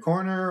stand in the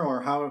corner,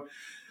 or how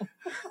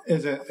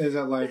is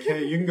it like,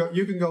 hey, you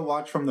can go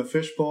watch from the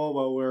fishbowl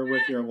while we're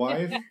with your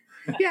wife?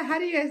 Yeah, how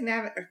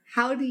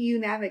do you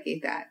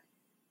navigate that?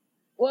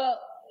 Well,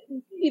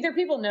 either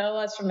people know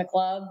us from the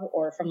club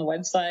or from the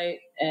website,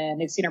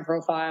 and they've seen our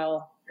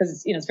profile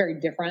because it's very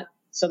different,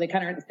 so they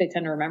tend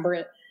to remember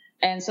it.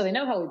 And so they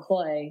know how we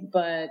play,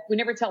 but we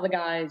never tell the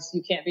guys,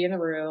 you can't be in the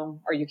room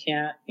or you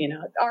can't,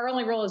 our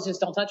only rule is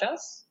just don't touch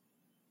us.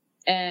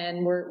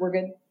 And we're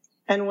good.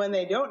 And when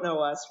they don't know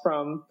us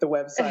from the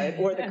website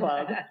or the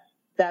club,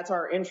 that's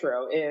our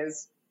intro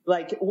is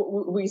like,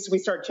 we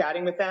start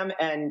chatting with them,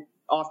 and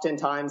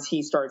oftentimes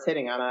he starts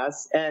hitting on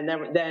us. And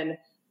then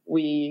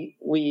we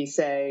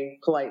say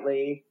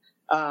politely,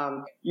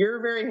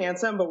 you're very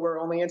handsome, but we're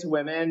only into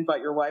women, but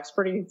your wife's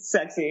pretty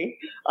sexy.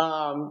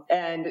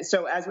 And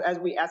so as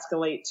we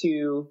escalate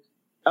to,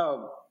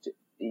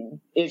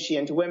 is she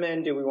into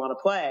women? Do we want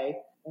to play?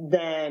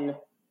 Then,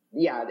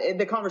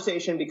 the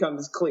conversation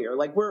becomes clear.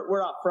 Like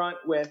we're up front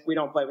with, we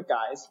don't play with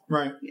guys.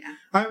 Right. Yeah.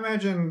 I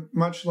imagine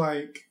much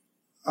like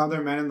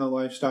other men in the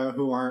lifestyle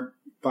who aren't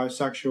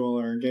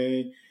bisexual or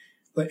gay,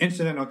 the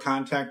incidental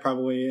contact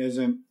probably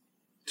isn't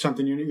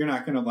something you're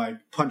not going to like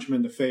punch him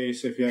in the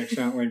face if he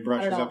accidentally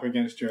brushes up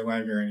against your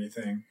leg or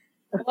anything.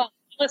 Well,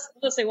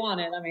 unless they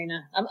want it. I mean,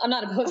 I'm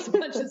not opposed to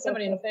punching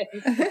somebody in the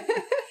face.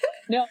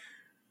 No,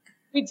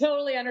 we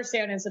totally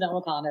understand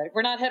incidental conduct.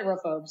 We're not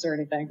heterophobes or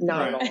anything. No,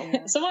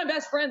 right. Some of my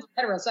best friends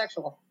are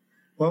heterosexual.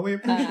 Well, we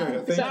appreciate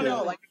it. Thank you.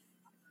 No, like,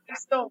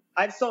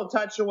 I've still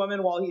touched a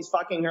woman while he's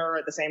fucking her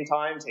at the same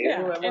time too. Yeah,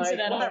 and like,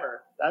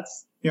 whatever.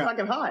 That's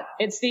fucking hot.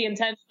 It's the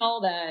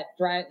intentional that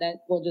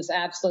will just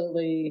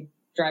absolutely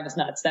drive us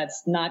nuts.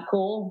 That's not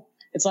cool.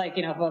 It's like,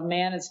 if a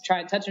man is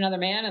trying to touch another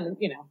man, and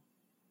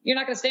you're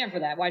not going to stand for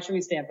that. Why should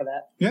we stand for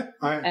that? Yeah,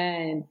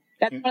 and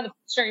that's one of the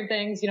frustrating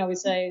things. We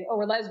say, oh,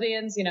 we're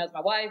lesbians. It's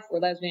my wife. We're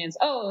lesbians.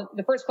 Oh,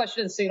 the first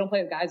question is, so you don't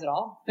play with guys at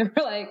all? And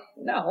we're like,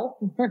 no,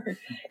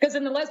 because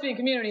in the lesbian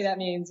community, that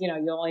means you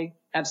only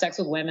have sex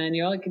with women.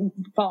 You only can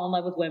fall in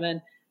love with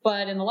women.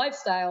 But in the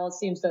lifestyle, it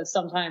seems to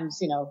sometimes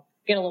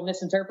get a little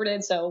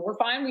misinterpreted. So we're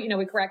fine.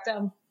 We correct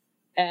them.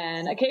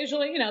 And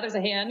occasionally, there's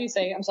a hand. You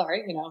say, I'm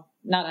sorry,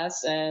 not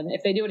us. And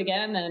if they do it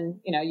again, then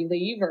you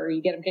leave or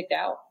you get them kicked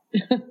out.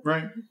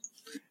 Right.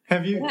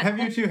 Have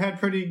you two had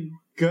pretty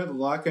good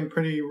luck and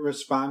pretty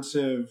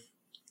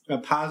a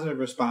positive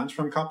response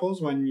from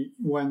couples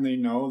when they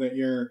know that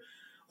you're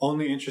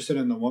only interested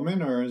in the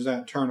woman, or does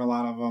that turn a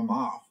lot of them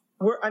off?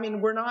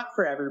 We're not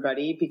for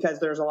everybody, because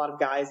there's a lot of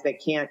guys that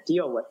can't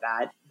deal with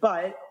that.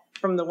 But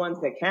from the ones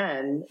that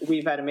can,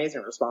 we've had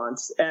amazing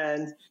response.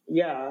 And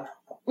yeah,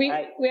 we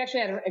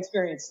actually had an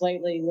experience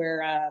lately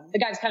where the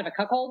guy's kind of a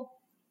cuckold,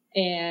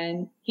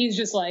 and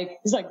he's like,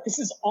 this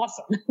is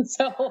awesome.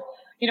 So,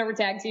 we're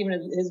tag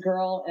teaming his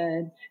girl,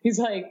 and he's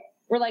like,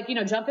 we're like,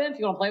 jump in if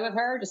you want to play with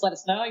her, just let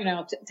us know,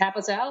 tap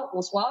us out,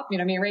 we'll swap. Me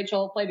and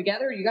Rachel play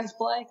together, you guys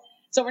play.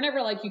 So we're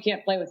never like, you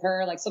can't play with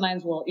her. Like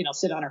sometimes we'll,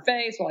 sit on her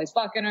face while he's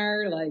fucking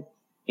her. Like,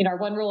 our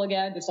one rule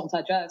again, just don't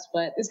touch us.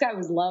 But this guy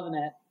was loving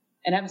it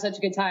and having such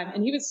a good time.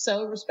 And he was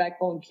so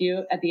respectful and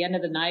cute. At the end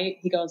of the night,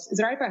 he goes, is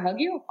it all right if I hug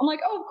you? I'm like,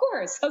 oh, of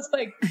course. I was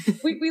like,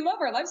 we love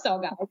our lifestyle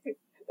guy.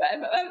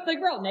 Like,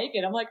 we're all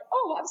naked. I'm like,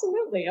 oh,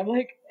 absolutely. I'm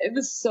like, it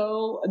was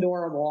so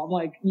adorable. I'm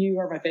like, you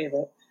are my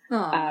favorite.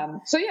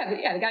 So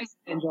the guys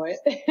enjoy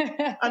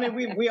it. I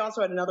mean, we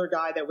also had another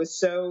guy that was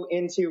so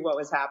into what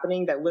was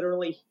happening that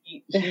literally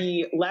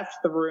he left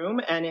the room,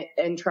 and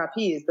in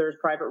Trapeze, there's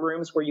private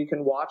rooms where you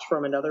can watch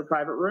from another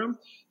private room.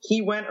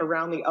 He went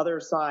around the other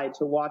side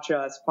to watch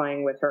us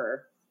playing with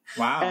her.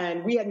 Wow.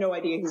 And we had no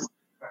idea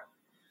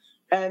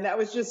and that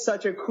was just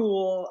such a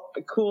cool,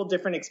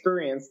 different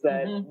experience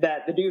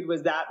that the dude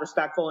was that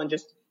respectful and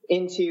just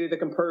into the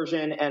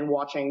compersion and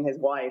watching his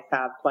wife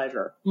have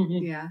pleasure.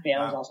 Mm-hmm. Yeah, that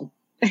was awesome.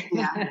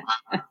 Yeah.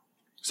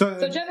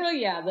 So generally,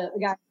 the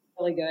guys are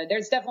really good.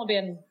 There's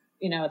definitely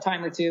been, a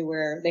time or two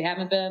where they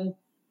haven't been,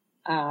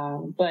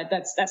 but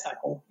that's not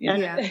cool.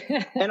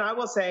 And I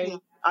will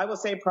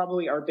say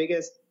probably our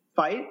biggest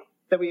fight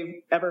that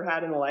we've ever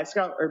had in the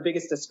lifestyle, our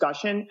biggest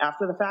discussion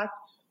after the fact,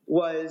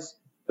 was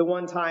the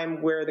one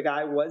time where the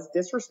guy was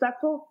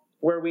disrespectful,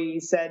 where we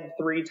said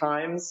 3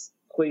 times,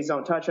 please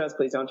don't touch us,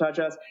 please don't touch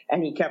us.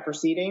 And he kept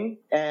proceeding,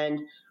 and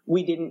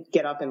we didn't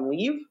get up and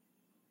leave.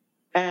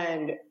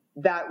 And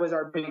that was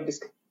our big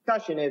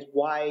discussion, is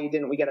why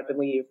didn't we get up and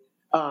leave?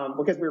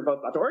 Because we were both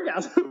about to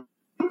orgasm.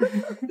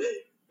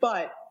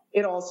 But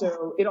it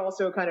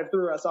also kind of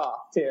threw us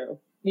off too.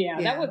 Yeah.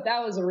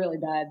 That was a really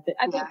bad thing.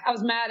 I think I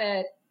was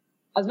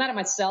mad at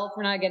myself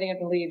for not getting up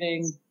and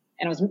leaving,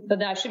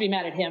 but I should be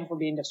mad at him for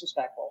being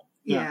disrespectful.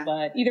 Yeah.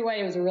 But either way,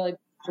 it was a really bad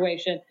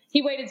situation.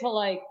 He waited till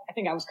I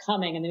think I was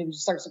coming, and then he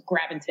just starts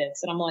grabbing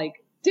tits, and I'm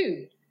like,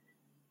 dude,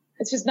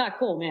 it's just not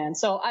cool, man.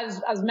 So I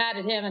was mad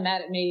at him and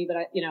mad at me,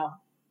 but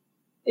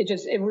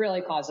it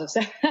really caused us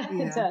to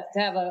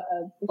have a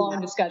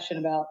long discussion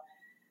about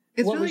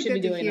what we should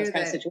be doing in this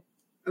kind of situation.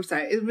 I'm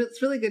sorry.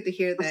 It's really good to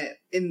hear that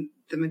in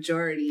the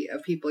majority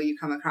of people you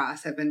come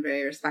across have been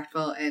very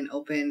respectful and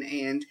open,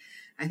 and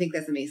I think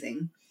that's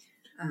amazing.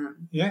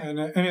 And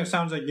it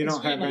sounds like you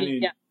don't have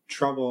any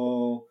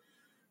trouble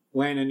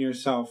landing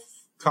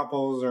yourself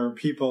couples or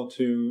people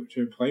to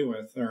play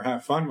with or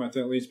have fun with,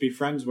 at least be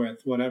friends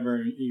with,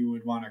 whatever you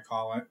would want to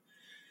call it.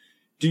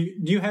 Do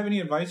you have any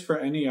advice for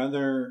any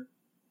other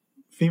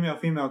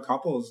female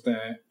couples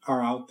that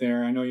are out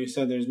there? I know you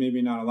said there's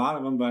maybe not a lot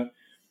of them, but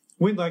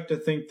we'd like to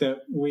think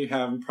that we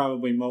have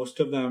probably most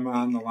of them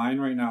on the line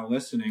right now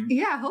listening.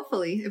 Yeah,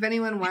 hopefully. If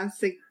anyone wants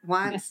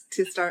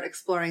to start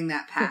exploring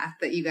that path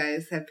that you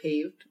guys have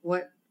paved,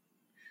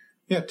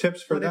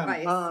 tips for them.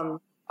 Advice?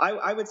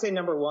 I would say,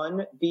 number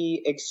 1,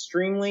 be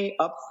extremely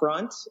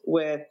upfront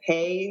with,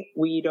 hey,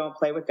 we don't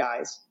play with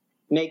guys.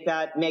 Make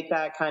that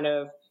kind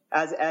of,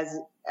 as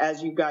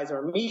you guys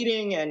are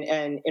meeting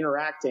and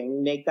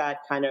interacting, make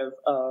that kind of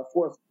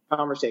forth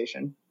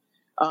conversation.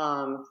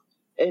 And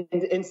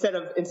instead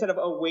of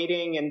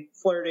waiting and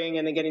flirting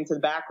and then getting to the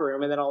back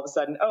room and then all of a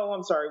sudden, oh,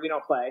 I'm sorry, we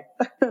don't play.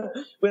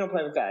 We don't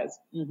play with guys.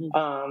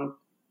 Mm-hmm.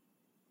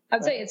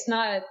 I'd say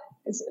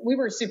we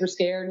were super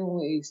scared when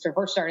we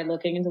first started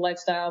looking into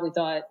lifestyle. We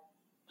thought,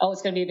 oh,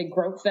 it's going to be a big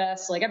grope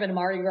fest. Like, I've been to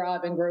Mardi Gras,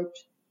 I've been groped,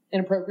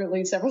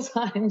 inappropriately several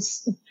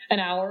times an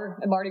hour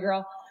at Mardi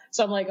Gras.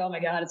 So I'm like, oh my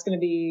God, it's going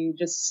to be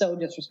just so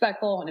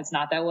disrespectful. And it's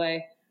not that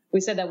way. We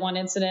said that one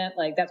incident,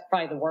 like that's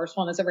probably the worst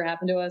one that's ever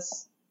happened to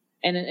us.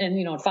 And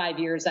in 5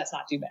 years, that's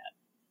not too bad.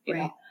 You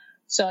know?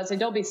 So I'd say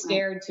don't be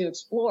scared to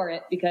explore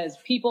it, because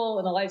people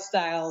in the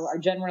lifestyle are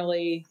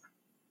generally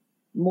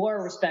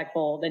more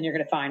respectful than you're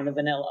going to find in the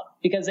vanilla,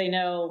 because they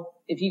know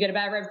if you get a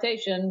bad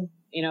reputation,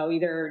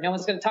 either no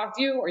one's going to talk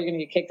to you or you're going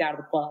to get kicked out of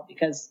the club,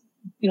 because,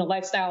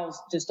 lifestyles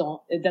just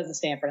it doesn't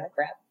stand for that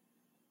crap.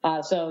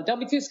 So don't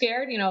be too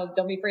scared.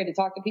 Don't be afraid to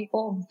talk to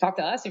people. Talk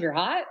to us if you're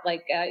hot.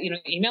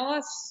 Email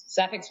us,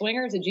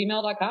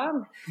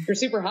 saphicswingers@gmail.com. If you're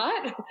super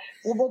hot,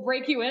 we'll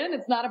break you in.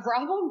 It's not a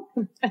problem.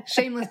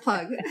 Shameless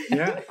plug.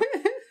 Yeah.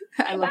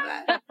 I love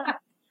that. I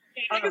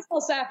think it's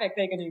still Sapphic.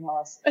 They can email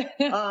us.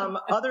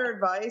 Other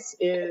advice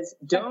is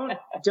don't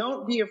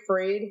be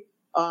afraid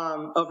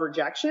of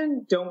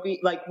rejection. Don't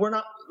be we're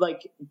not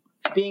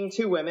being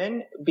two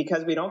women,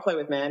 because we don't play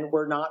with men,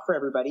 we're not for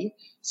everybody.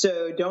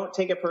 So don't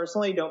take it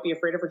personally. Don't be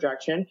afraid of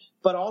rejection.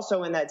 But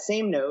also in that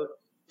same note,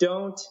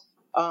 don't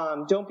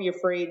be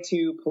afraid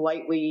to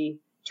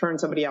politely turn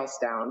somebody else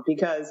down,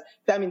 because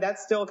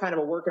that's still kind of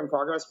a work in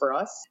progress for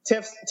us.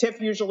 Tiff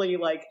usually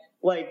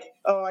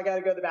oh, I got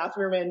to go to the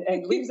bathroom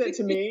and leaves it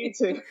to me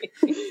to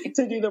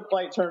do the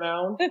polite turn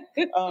down.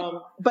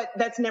 But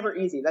that's never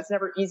easy. That's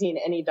never easy in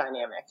any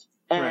dynamic.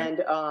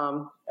 And,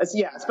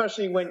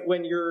 especially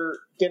when you're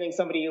getting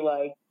somebody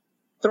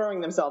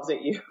throwing themselves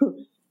at you,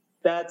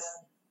 that's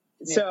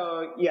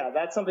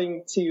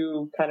something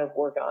to kind of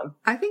work on.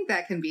 I think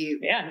that can be,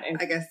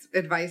 I guess,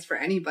 advice for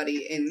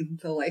anybody in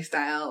the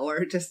lifestyle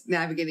or just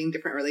navigating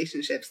different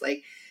relationships.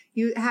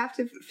 You have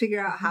to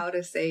figure out how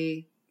to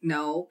say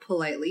no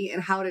politely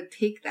and how to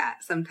take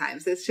that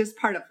sometimes. It's just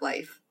part of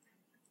life.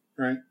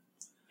 Right.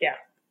 Yeah.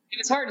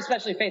 It's hard,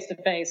 especially face to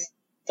face.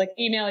 It's like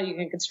email, you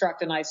can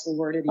construct a nicely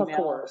worded email. Of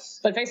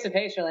course. But face to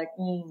face, you're like,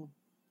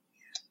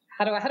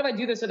 how do I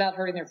do this without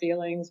hurting their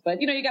feelings?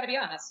 But you got to be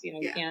honest.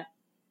 You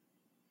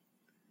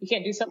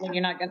can't do something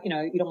you're not gonna,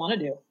 you don't want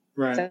to do.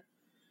 Right.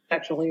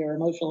 Sexually or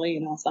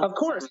emotionally, Of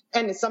course.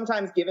 And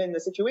sometimes given the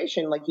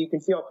situation, you can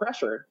feel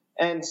pressured.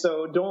 And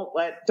so don't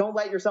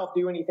let yourself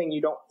do anything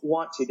you don't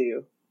want to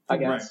do, I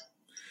guess.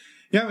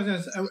 Right.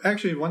 Yeah,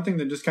 actually, one thing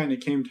that just kind of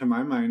came to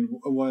my mind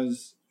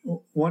was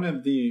one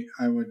of the,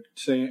 I would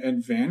say,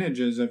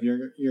 advantages of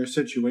your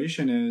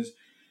situation is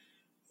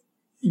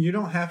you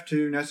don't have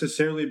to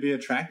necessarily be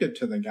attracted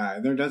to the guy.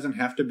 There doesn't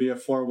have to be a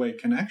 4-way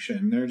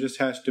connection. There just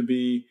has to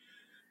be,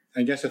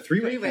 I guess, a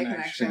 3-way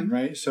connection,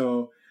 right?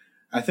 So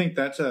I think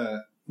that's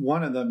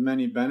one of the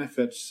many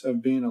benefits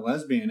of being a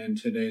lesbian in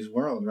today's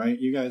world, right?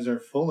 You guys are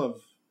full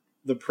of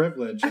the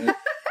privilege.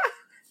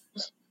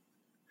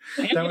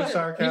 That was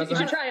sarcasm. You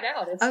should try it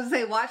out. I was going to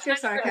say, watch your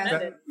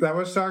sarcasm. That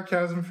was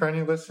sarcasm for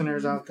any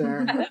listeners out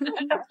there.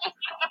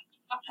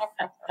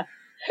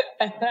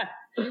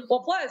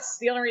 Well, plus,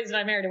 the only reason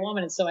I married a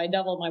woman is so I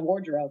doubled my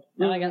wardrobe.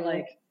 Now I got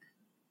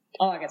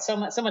I got so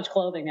much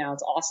clothing now.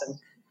 It's awesome.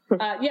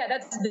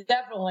 That's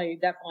definitely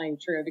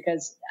true,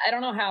 because I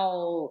don't know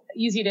how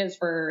easy it is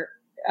for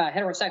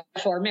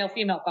heterosexual or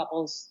male-female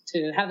couples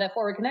to have that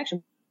forward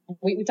connection.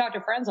 We talk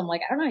to friends. I'm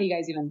like, I don't know how you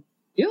guys even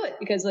do it,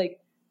 because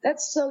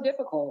that's so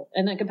difficult.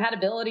 And then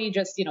compatibility,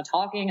 just,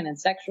 talking, and then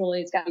sexually,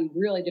 it's got to be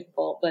really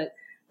difficult. But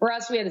for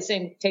us, we have the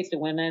same taste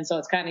of women, so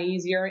it's kind of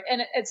easier.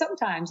 And it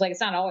sometimes, it's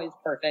not always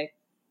perfect,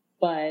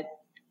 but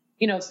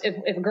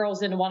if a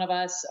girl's into one of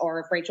us, or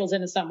if Rachel's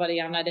into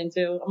somebody I'm not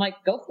into, I'm like,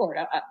 go for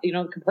it.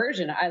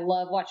 Conversion. I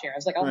love watching her. I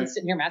was like, I'll be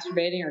sitting here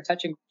masturbating or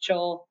touching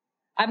Rachel.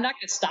 I'm not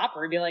going to stop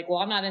her and be like, well,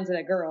 I'm not into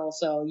that girl,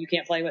 so you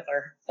can't play with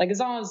her. As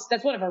long as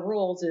that's one of our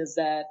rules, is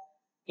that,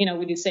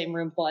 we do same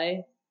room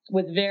play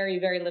with very,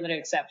 very limited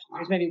exceptions.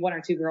 There's maybe 1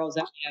 or 2 girls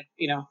that have,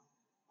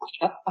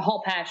 a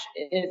hall pass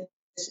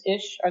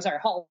ish, or sorry,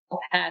 hall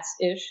pass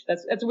ish.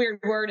 That's a weird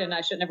word, and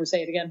I should never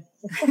say it again.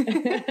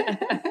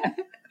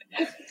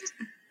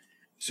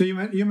 So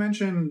you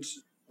mentioned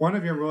one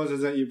of your rules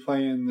is that you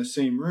play in the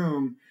same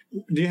room.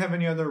 Do you have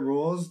any other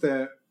rules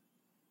that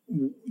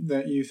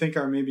you think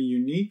are maybe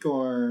unique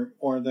or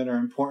that are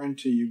important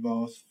to you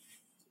both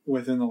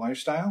within the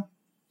lifestyle?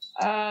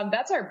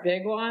 That's our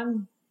big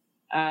one.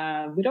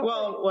 We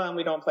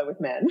don't play with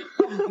men.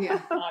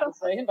 Yeah,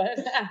 obviously, but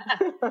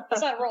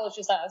it's not a rule. It's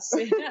just us.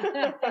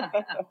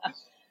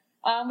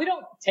 We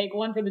don't take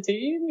one for the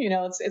team.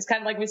 It's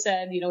kind of like we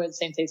said. We have the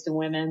same taste in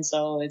women,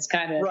 so it's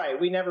kind of right.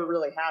 We never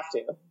really have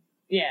to.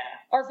 Yeah,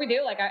 or if we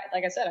do, like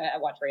I said, I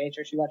watch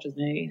Rachel, she watches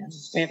me, and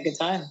we have a good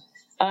time.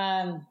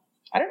 I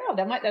don't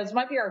know. Those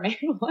might be our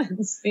main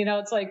ones.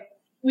 It's like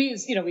we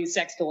use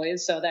sex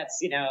toys, so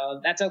that's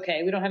that's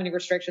okay. We don't have any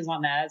restrictions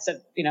on that. So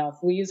if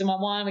we use them on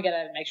one, we got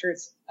to make sure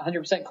it's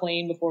 100%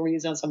 clean before we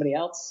use it on somebody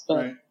else. But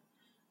right.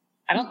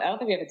 I don't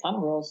think we have a ton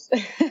of rules.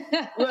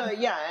 Well,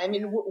 yeah,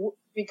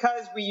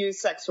 because we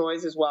use sex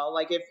toys as well.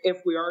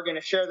 If we are going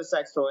to share the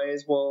sex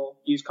toys, we'll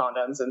use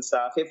condoms and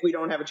stuff. If we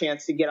don't have a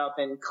chance to get up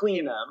and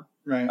clean them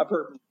right.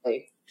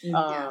 appropriately.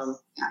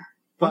 Yes.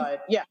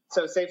 But yeah,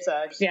 so safe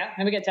sex. Yeah,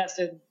 and we get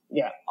tested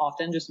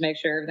often just to make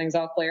sure everything's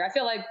all clear. I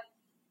feel like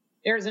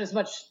there isn't as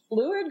much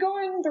fluid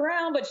going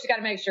around, but you got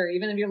to make sure,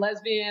 even if you're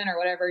lesbian or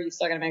whatever, you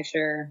still got to make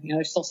sure,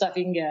 there's still stuff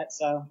you can get.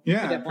 So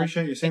yeah, I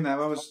appreciate you saying that.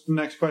 What was the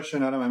next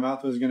question out of my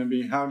mouth was going to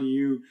be, how do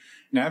you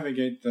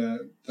navigate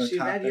the she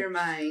read your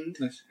mind.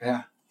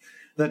 Yeah.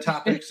 The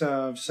topics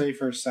of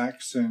safer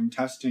sex and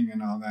testing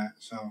and all that.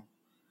 So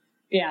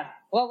yeah.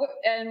 Well,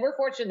 and we're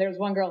fortunate. There's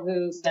one girl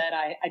who said,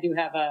 I do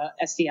have a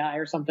STI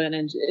or something.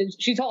 And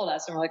she told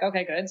us, and we're like,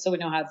 okay, good. So we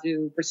know how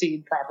to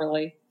proceed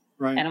properly.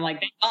 Right. And I'm like,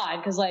 thank God,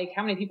 because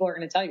how many people are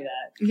going to tell you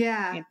that?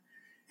 Yeah.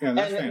 Yeah,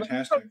 that's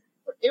fantastic.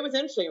 It was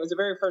interesting. It was the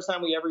very first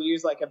time we ever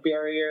used a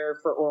barrier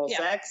for oral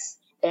sex.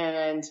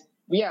 And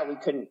we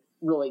couldn't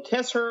really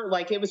kiss her.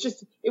 It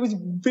was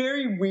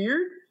very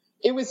weird.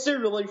 It was still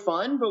really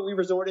fun, but we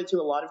resorted to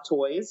a lot of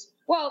toys.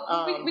 Well,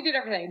 we did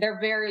everything. They're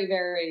very,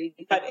 very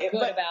good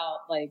about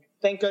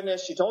Thank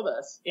goodness she told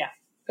us. Yeah,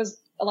 because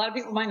a lot of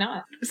people might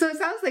not. So it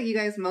sounds like you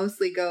guys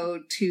mostly go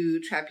to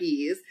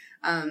Trapeze.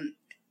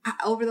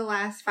 Over the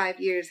last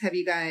 5 years, have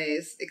you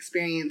guys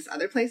experienced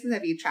other places?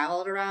 Have you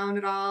traveled around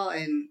at all?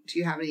 And do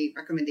you have any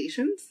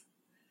recommendations?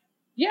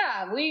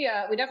 Yeah, we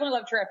definitely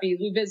love Trapeze.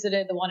 We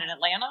visited the one in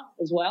Atlanta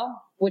as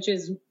well, which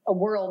is a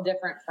world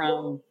different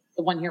from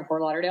the one here in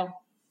Fort Lauderdale.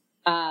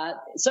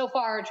 So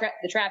far,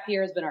 the Trap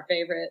here has been our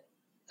favorite.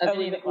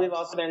 We've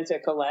also been to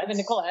Colette's. We've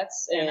been to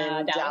Colette's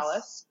in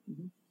Dallas.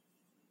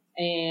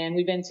 Mm-hmm. And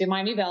we've been to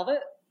Miami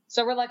Velvet.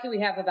 So we're lucky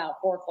we have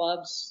about 4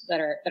 clubs that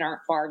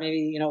aren't far.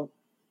 Maybe,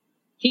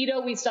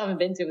 Hito we still haven't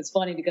been to. It's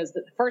funny because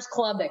the first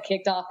club that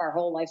kicked off our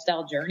whole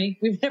lifestyle journey,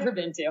 we've never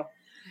been to.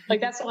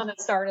 That's the one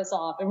that started us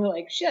off. And we're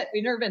like, shit,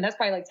 we've never been. That's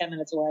probably 10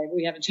 minutes away.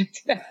 We haven't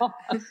checked it out.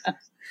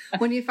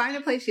 When you find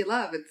a place you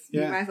love,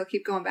 you might as well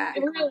keep going back.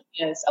 It really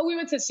is. Oh, we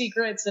went to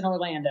Secrets in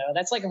Orlando.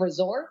 That's like a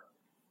resort.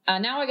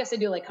 Now I guess they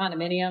do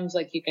condominiums.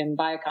 You can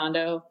buy a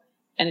condo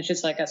and it's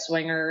just a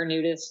swinger,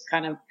 nudist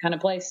kind of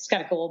place. It's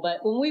kind of cool. But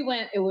when we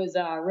went, it was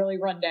really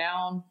run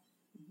down.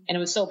 And it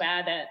was so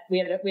bad that we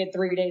had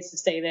 3 days to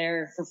stay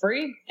there for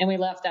free, and we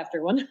left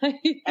after one night.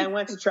 And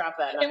went to Trap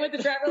that night. And went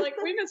to Trap. We're like,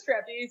 we miss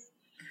Trapeze.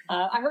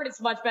 I heard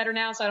it's much better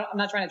now, so I'm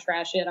not trying to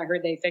trash it. I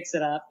heard they fixed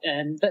it up,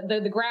 and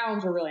the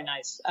grounds were really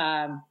nice.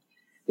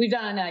 We've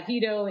done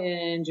Hito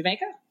in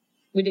Jamaica.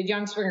 We did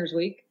Young Swingers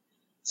Week.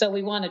 So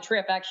we won a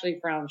trip actually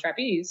from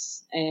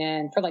Trapeze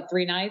and for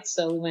 3 nights.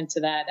 So we went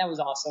to that. That was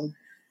awesome.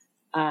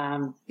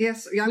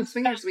 Yes, Young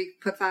Swingers Week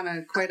puts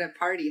on quite a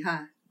party,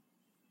 huh?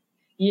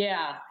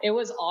 Yeah, it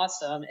was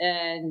awesome.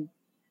 And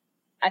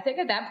I think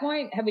at that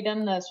point, have we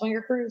done the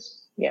Swinger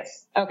Cruise?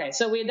 Yes. Okay,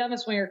 so we had done the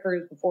Swinger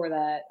Cruise before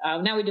that.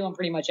 Now we do them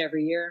pretty much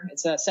every year.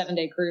 It's a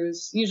 7-day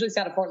cruise. Usually it's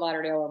out of Fort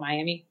Lauderdale or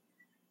Miami.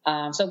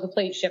 So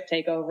complete ship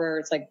takeover.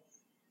 It's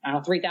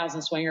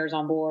 3,000 swingers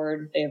on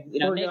board. They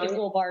have, naked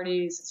pool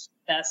parties. It's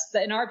best.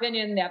 In our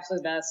opinion, the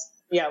absolute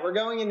best. Yeah, we're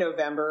going in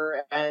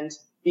November, and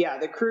yeah,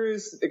 the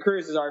cruise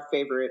is our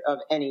favorite of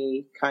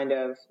any kind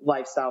of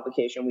lifestyle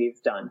vacation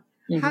we've done.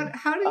 Mm-hmm.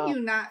 How do you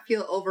not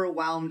feel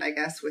overwhelmed, I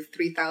guess, with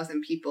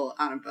 3,000 people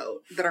on a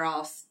boat that are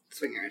all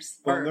swingers?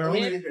 Well,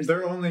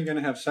 they're only going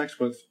to have sex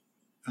with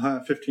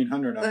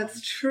 1,500 of them.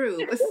 That's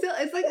true. But still,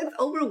 it's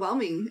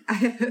overwhelming, I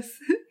guess.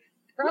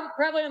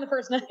 Probably on the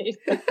first night.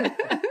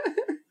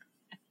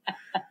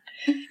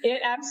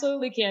 It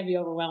absolutely can be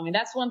overwhelming.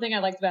 That's one thing I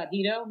liked about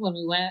Hito when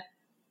we went,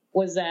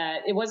 was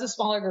that it was a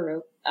smaller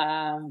group.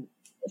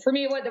 For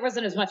me, there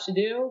wasn't as much to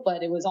do,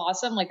 but it was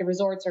awesome. The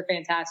resorts are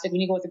fantastic. When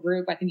you go with a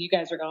group, I think you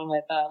guys are going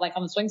with Life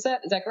on the Swing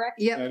Set. Is that correct?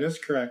 Yeah, that is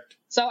correct.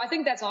 So I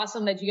think that's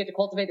awesome that you get to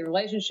cultivate the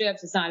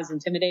relationships. It's not as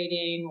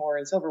intimidating or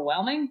as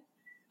overwhelming.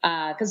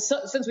 Because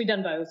since we've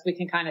done both, we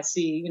can kind of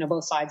see,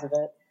 both sides of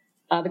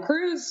it. The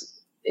cruise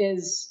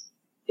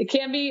it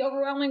can be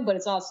overwhelming, but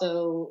it's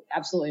also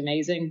absolutely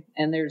amazing.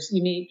 And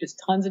you meet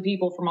just tons of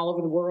people from all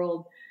over the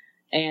world.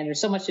 And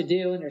there's so much to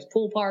do, and there's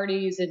pool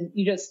parties, and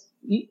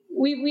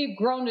we've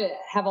grown to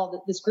have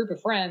this group of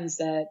friends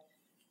that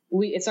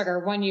it's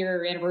our 1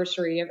 year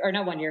anniversary, or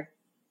not 1 year.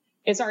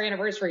 It's our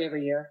anniversary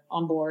every year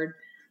on board,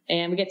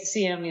 and we get to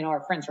see them,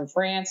 our friends from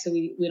France. So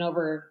we went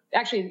over,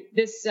 actually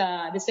this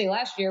day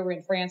last year, we're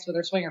in France with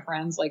our swinger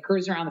friends,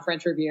 cruising around the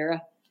French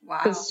Riviera. Wow.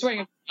 Because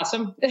swinging is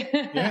awesome.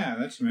 Yeah,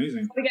 that's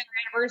amazing. We get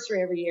our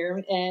anniversary every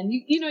year, and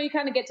you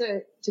kind of get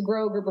to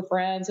grow a group of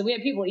friends. And we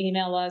have people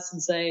email us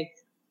and say,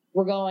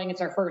 we're going,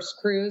 it's our first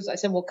cruise. I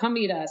said, well, come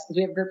meet us, because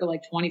we have a group of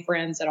 20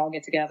 friends that all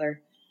get together,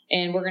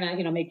 and we're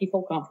going to, make you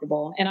feel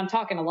comfortable. And I'm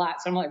talking a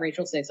lot, so I'm going to let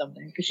Rachel say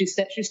something, because she's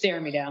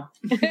staring me down.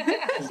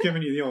 She's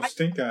giving you the old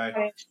stink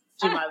eye.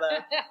 To my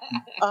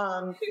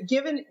left.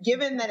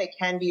 Given that it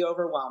can be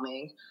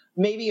overwhelming,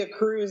 maybe a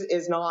cruise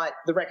is not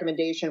the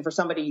recommendation for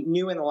somebody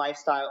new in the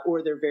lifestyle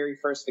or their very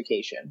first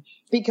vacation,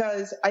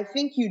 because I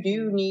think you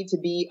do need to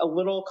be a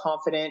little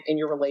confident in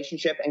your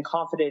relationship and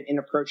confident in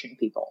approaching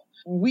people.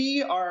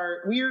 We're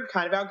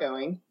kind of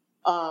outgoing,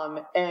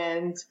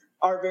 and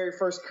our very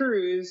first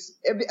cruise,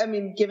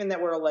 given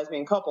that we're a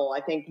lesbian couple,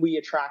 I think we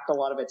attract a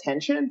lot of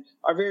attention.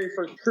 Our very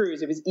first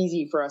cruise, it was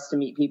easy for us to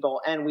meet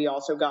people, and we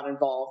also got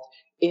involved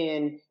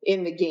in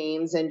the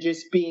games and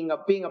just being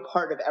a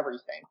part of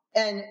everything.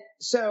 And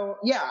so,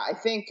 yeah, I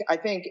think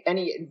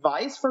any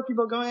advice for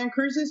people going on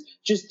cruises,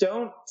 just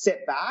don't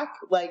sit back,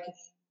 like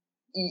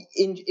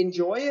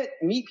enjoy it,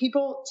 meet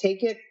people,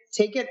 take it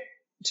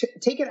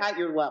at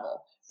your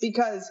level,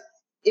 because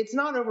it's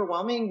not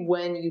overwhelming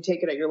when you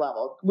take it at your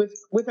level.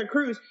 With a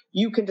cruise,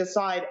 you can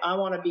decide, I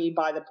want to be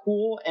by the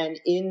pool and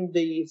in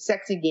the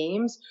sexy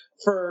games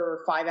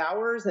for 5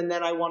 hours, and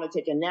then I want to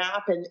take a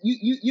nap. And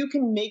you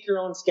can make your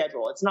own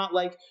schedule. It's not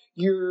like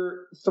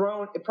you're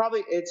thrown.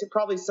 It's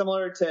probably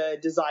similar to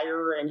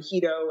Desire and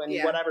Hito and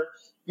whatever.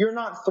 You're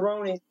not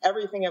thrown in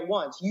everything at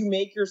once. You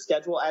make your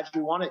schedule as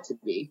you want it to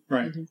be.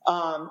 Right.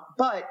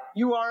 But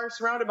you are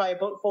surrounded by a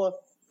boat full of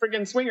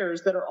friggin'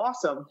 swingers that are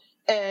awesome.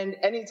 And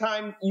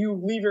anytime you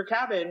leave your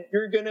cabin,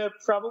 you're going to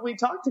probably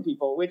talk to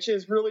people, which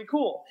is really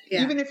cool.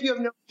 Yeah. Even if you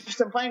have no interest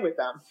in playing with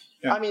them.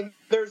 Yeah. I mean,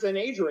 there's an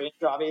age range,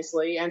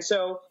 obviously. And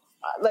so,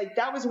 like,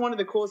 that was one of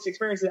the coolest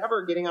experiences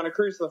ever, getting on a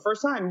cruise for the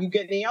first time. You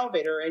get in the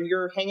elevator and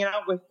you're hanging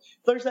out with,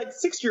 there's like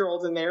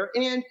 6-year-olds in there,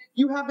 and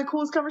you have the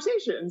coolest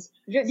conversations.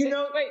 Wait,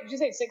 did you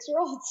say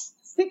 6-year-olds?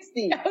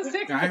 60. Oh,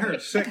 60. I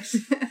heard 6.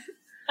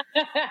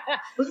 Can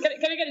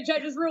I get a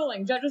judge's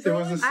ruling? I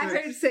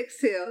heard 6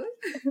 too.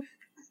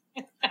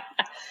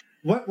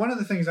 One of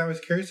the things I was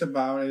curious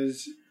about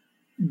is,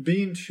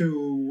 being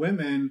 2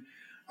 women,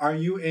 are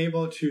you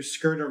able to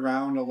skirt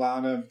around a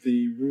lot of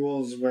the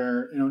rules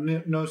where,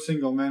 no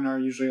single men are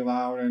usually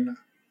allowed, and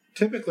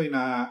typically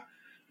not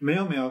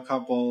male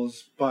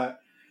couples, but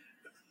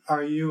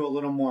are you a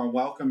little more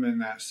welcome in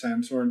that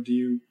sense, or do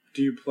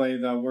you play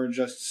the we're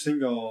just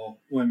single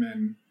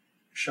women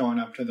showing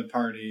up to the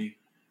party?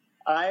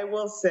 I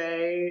will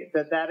say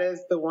that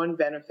is the one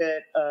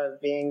benefit of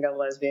being a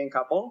lesbian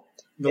couple.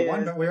 We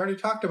already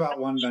talked about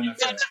one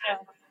benefit.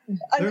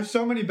 There's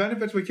so many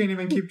benefits we can't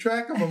even keep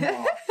track of them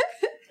all.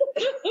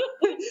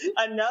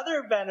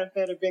 Another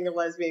benefit of being a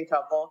lesbian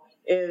couple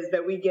is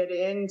that we get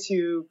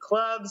into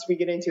clubs, we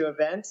get into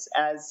events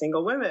as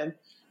single women,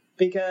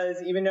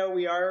 because even though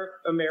we are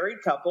a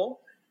married couple,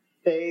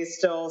 they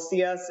still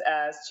see us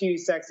as 2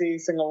 sexy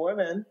single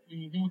women.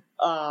 Mm-hmm.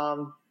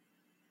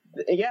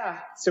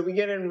 So we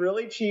get in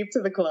really cheap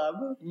to the club,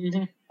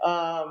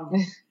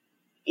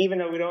 even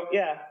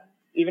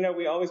though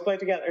we always play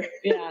together.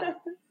 Yeah,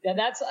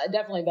 that's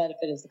definitely a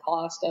benefit, is the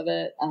cost of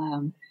it.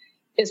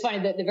 It's funny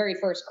that the very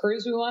first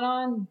cruise we went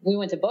on, we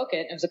went to book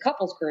it. It was a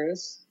couples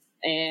cruise,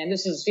 and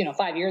this is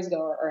 5 years ago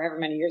or however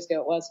many years ago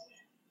it was.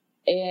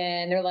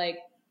 And they're like,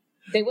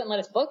 they wouldn't let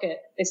us book it.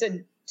 They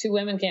said 2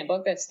 women can't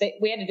book this.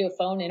 We had to do a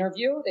phone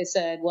interview. They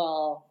said,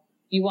 well,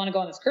 you want to go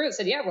on this cruise? I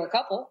said, yeah, we're a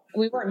couple.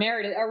 We weren't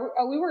married.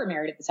 We were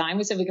married at the time.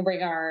 We said we can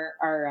bring our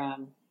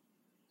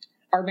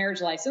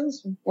marriage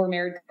license. We're a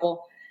married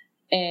couple.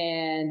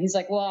 And he's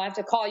like, well, I have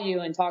to call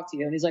you and talk to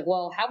you. And he's like,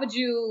 well, how would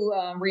you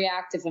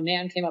react if a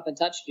man came up and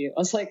touched you? I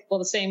was like, well,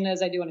 the same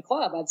as I do in a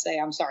club. I'd say,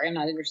 I'm sorry, I'm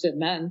not interested in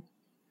men.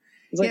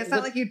 It's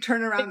not like you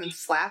turn around and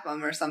slap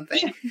them or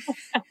something.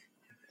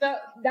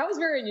 That was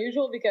very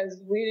unusual, because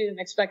we didn't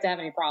expect to have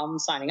any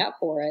problems signing up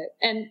for it.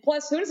 And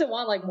plus, who doesn't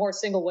want like more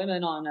single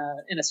women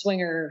in a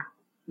swinger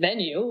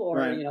venue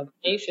or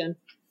vacation?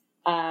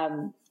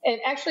 And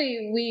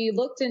actually, we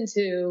looked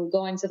into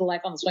going to the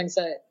Life on the Swing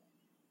Set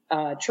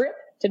trip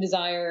to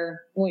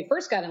Desire when we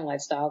first got into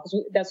lifestyle, because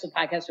that's what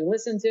podcast we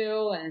listened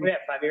to. And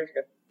 5 years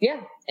ago.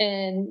 Yeah,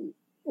 and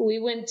we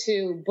went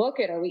to book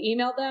it, or we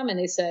emailed them, and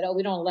they said, oh,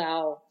 we don't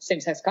allow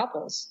same-sex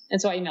couples.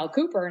 And so I emailed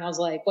Cooper, and I was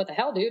like, what the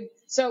hell, dude?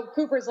 So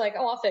Cooper's like,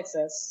 oh, I'll fix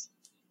this.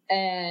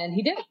 And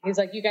he did. He's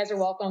like, you guys are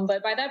welcome.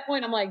 But by that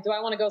point, I'm like, do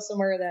I want to go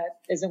somewhere that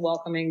isn't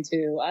welcoming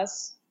to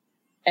us?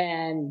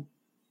 And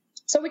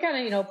so we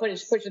kind of,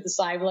 push it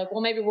aside. We're like,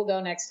 well, maybe we'll go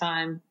next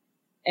time.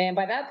 And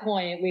by that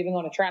point, we've been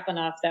going to Trap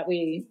enough that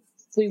we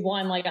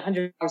won like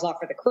 $100 off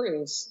for the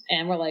cruise.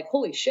 And we're like,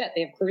 holy shit,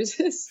 they have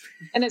cruises.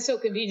 And it's so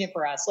convenient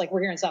for us. Like,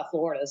 we're here in South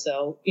Florida.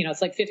 So,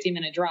 it's like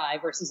 15-minute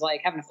drive versus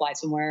like having to fly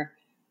somewhere.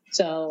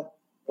 So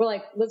we're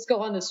like, let's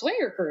go on the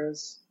swinger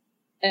cruise.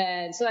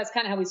 And so that's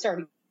kind of how we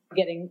started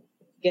getting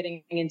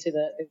into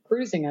the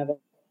cruising of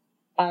it.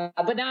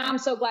 But now I'm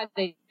so glad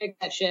they fixed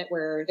that shit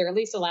where they're at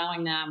least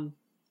allowing them,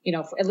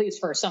 at least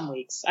for some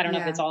weeks. I don't know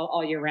if it's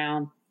all year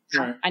round.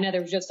 Right. I know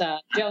there was just the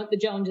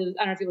Joneses.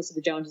 I don't know if you listen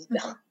to the Joneses.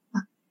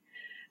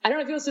 I don't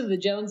know if you listen to the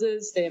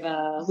Joneses. They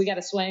have We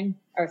Gotta Swing,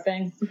 our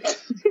thing.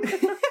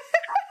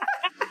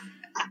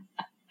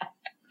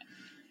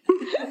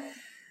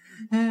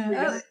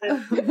 I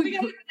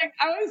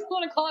always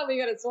want to call it We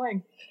Gotta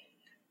Swing.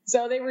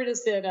 So they were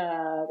just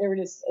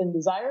in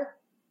Desire.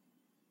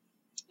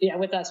 Yeah,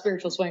 with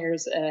Spiritual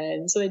Swingers.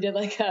 And so they did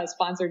like a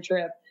sponsored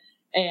trip.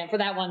 And for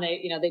that one,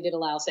 they did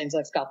allow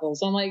same-sex couples.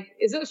 So I'm like,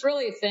 is this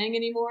really a thing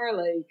anymore?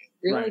 Like,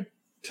 really? Right.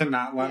 To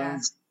not let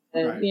them?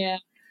 Right. Yeah.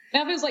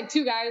 Now, if it was like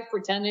 2 guys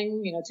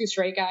pretending, 2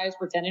 straight guys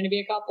pretending to be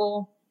a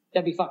couple,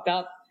 that'd be fucked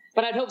up.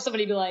 But I'd hope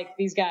somebody would be like,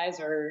 these guys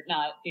are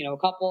not, a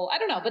couple. I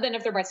don't know. But then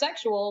if they're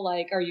bisexual,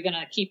 like, are you going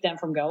to keep them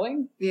from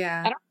going?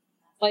 Yeah.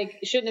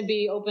 Shouldn't it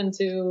be open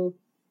to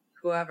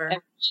whoever?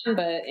 But,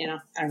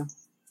 I don't know.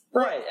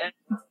 Right.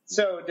 And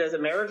so does a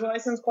marriage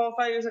license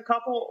qualify you as a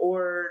couple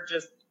or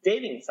just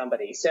dating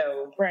somebody?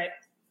 So, right.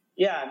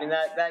 Yeah, I mean,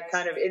 that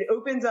kind of, it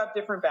opens up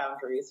different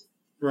boundaries.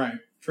 Right,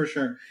 for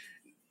sure.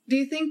 Do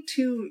you think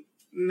two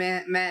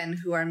men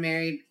who are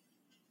married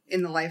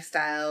in the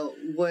lifestyle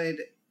would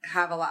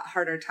have a lot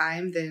harder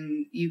time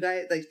than you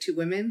guys, like two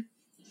women?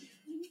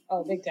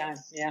 Oh, big time.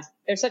 Yeah.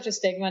 There's such a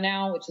stigma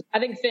now, which I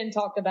think Finn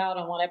talked about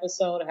on one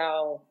episode,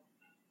 how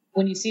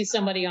when you see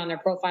somebody on their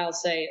profile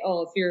say,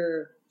 oh, if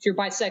you're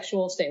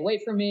bisexual, stay away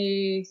from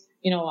me.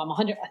 You know, I'm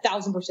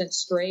 1,000%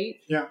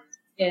 straight. Yeah.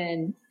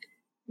 And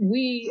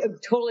we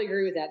totally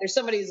agree with that. There's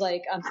somebody who's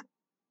like, I'm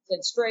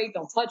straight,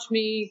 don't touch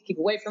me, keep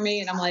away from me.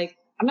 And I'm like,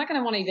 I'm not going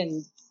to want to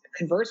even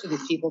converse with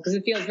these people because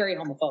it feels very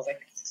homophobic.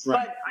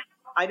 Right. But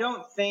I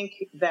don't think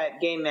that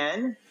gay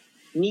men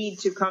need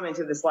to come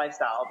into this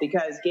lifestyle,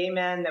 because gay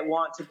men that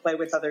want to play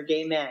with other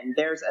gay men,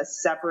 there's a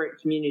separate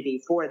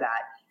community for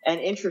that. And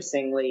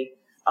interestingly,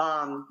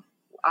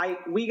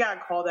 we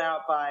got called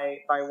out by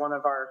one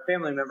of our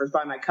family members,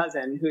 by my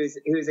cousin,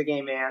 who's a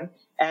gay man,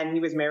 and he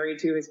was married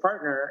to his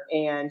partner,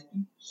 and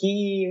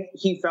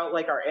he felt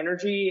like our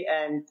energy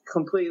and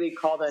completely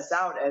called us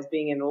out as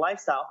being in the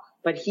lifestyle.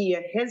 But he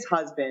and his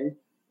husband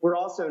were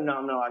also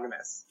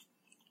non-monogamous,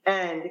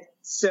 and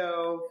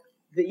so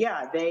they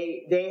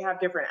have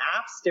different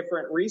apps,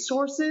 different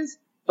resources,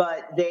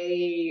 but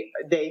they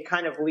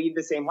kind of lead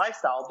the same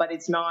lifestyle, but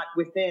it's not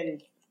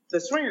within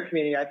the swinger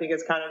community. I think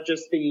it's kind of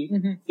just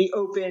the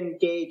open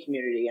gay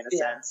community in a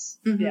sense.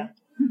 Mm-hmm. Yeah.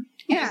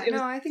 Yeah.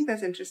 No, I think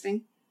that's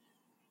interesting.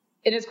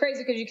 And it's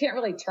crazy because you can't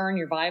really turn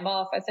your vibe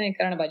off. I think,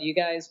 I don't know about you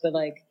guys, but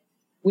like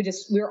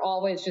we're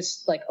always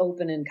just like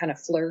open and kind of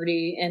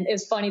flirty. And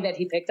it's funny that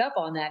he picked up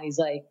on that. And he's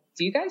like,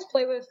 do you guys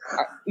play with,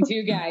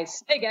 hey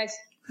guys,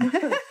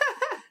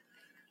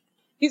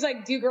 he's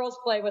like, do girls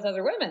play with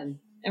other women?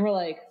 And we're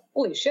like,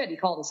 holy shit, he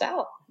called us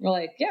out. And we're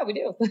like, yeah, we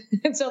do.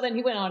 And so then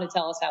he went on to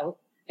tell us how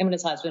him and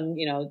his husband,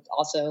 you know,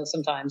 also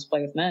sometimes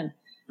play with men.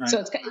 Right.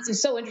 So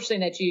it's so interesting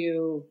that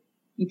you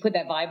put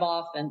that vibe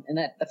off and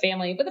that the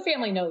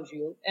family knows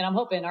you. And I'm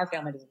hoping our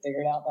family doesn't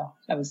figure it out, though.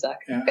 That would suck.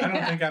 Yeah, I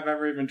don't think I've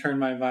ever even turned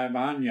my vibe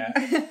on yet.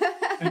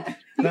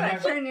 You gotta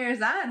turn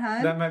yours on,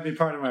 huh? That might be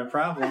part of my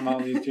problem all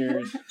these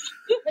years.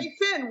 Hey,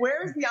 Finn,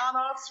 where's the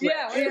on-off switch?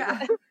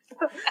 Yeah.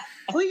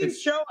 Please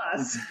show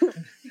us,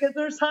 because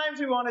there's times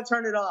we want to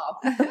turn it off.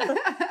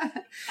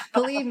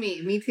 Believe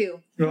me too.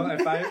 Well,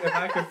 if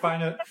I could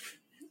find it,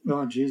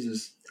 oh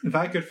Jesus, if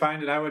I could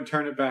find it, I would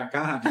turn it back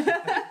on.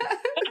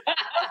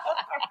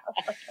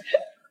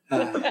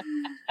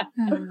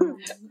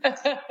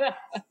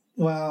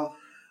 Well,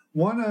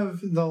 one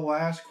of the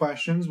last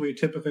questions we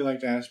typically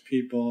like to ask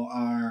people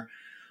are,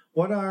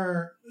 what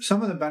are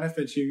some of the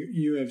benefits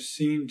you have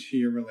seen to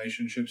your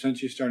relationship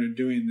since you started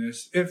doing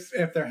this, if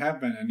there have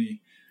been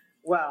any?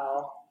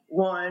 Well,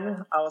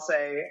 one, I will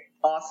say,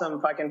 awesome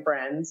fucking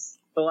friends.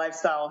 The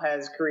lifestyle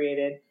has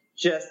created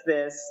just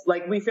this,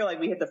 like, we feel like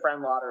we hit the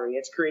friend lottery.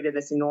 It's created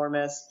this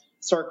enormous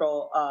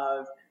circle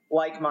of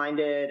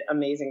like-minded,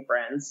 amazing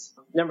friends.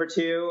 Number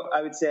two,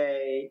 I would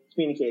say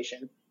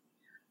communication.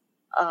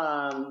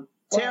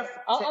 Tiff,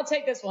 I'll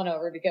take this one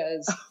over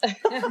because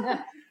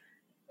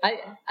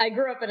I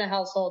grew up in a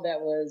household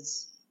that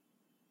was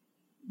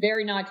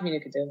very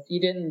non-communicative.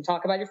 You didn't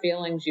talk about your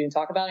feelings. You didn't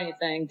talk about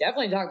anything.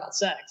 Definitely didn't talk about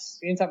sex.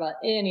 You didn't talk about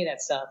any of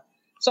that stuff.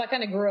 So I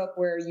kind of grew up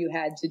where you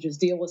had to just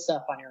deal with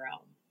stuff on your own.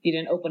 You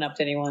didn't open up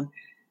to anyone.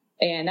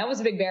 And that was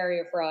a big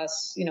barrier for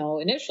us, you know,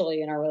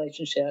 initially in our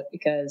relationship,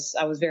 because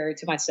I was very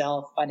to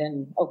myself. I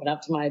didn't open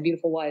up to my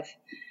beautiful wife.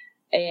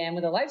 And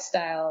with a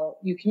lifestyle,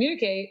 you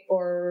communicate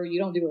or you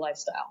don't do a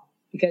lifestyle,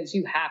 because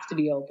you have to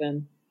be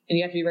open and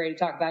you have to be ready to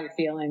talk about your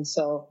feelings.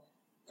 So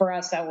for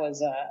us, that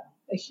was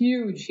a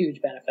huge,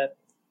 huge benefit.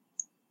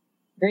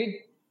 Agreed?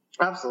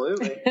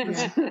 Absolutely.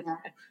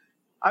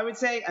 I would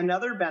say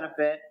another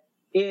benefit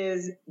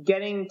is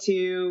getting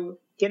to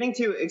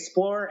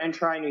explore and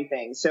try new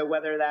things. So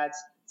whether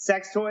that's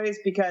sex toys,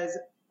 because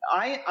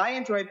I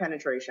enjoy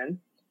penetration,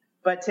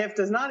 but Tiff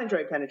does not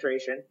enjoy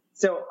penetration.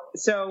 So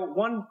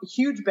one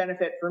huge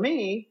benefit for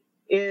me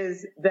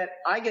is that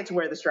I get to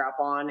wear the strap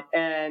on,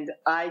 and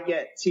I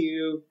get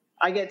to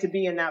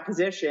be in that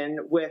position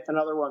with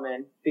another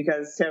woman,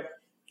 because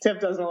Tiff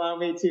doesn't allow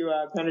me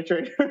to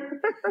penetrate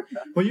her.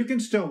 Well, you can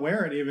still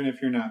wear it even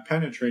if you're not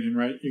penetrating,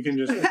 right? You can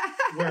just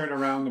wear it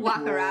around the walk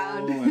pool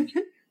around. And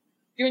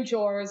doing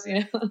chores,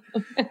 you know.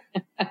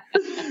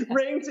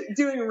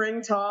 Doing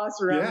ring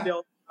toss around the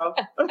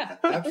dildo.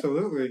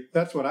 Absolutely.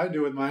 That's what I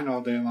do with mine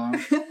all day long.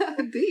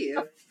 Do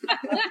you?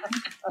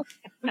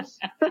 That's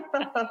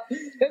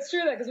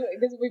true, though,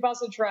 because we've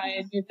also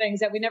tried new things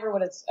that we never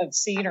would have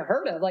seen or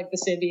heard of, like the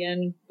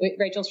Sybian.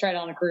 Rachel's tried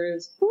on a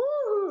cruise.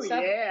 Woo,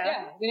 stuff,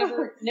 yeah, we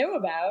never knew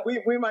about.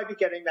 We might be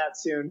getting that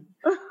soon.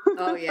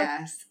 Oh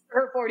yes,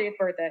 her 40th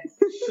birthday.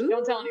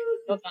 Don't tell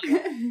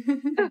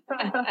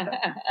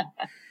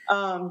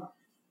anyone.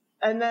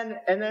 And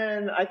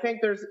then I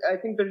think there's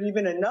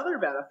even another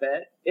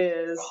benefit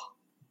is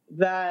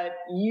that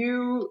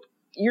you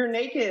you're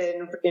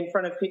naked in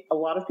front of a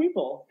lot of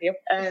people.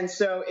 Yep. And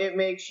so it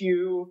makes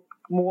you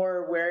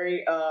more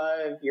wary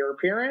of your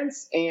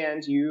appearance,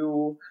 and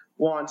you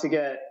want to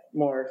get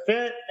more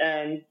fit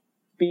and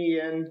be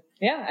in.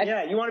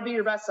 You want to be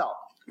your best self.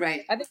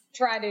 Right. I think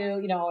try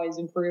to, always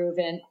improve.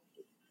 And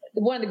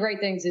one of the great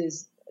things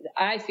is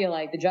I feel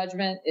like the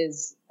judgment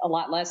is a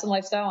lot less in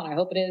lifestyle, and I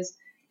hope it is.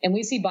 And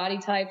we see body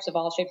types of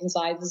all shapes and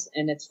sizes,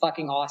 and it's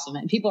fucking awesome.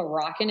 And people are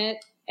rocking it,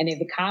 and they have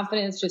the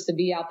confidence just to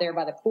be out there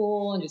by the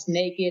pool and just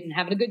naked and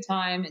having a good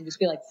time and just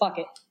be like, fuck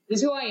it. This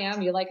is who I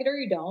am. You like it or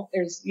you don't.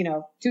 There's,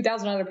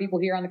 2,000 other people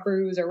here on the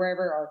cruise or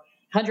wherever, or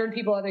 100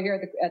 people other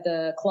here at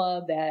the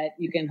club that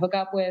you can hook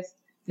up with.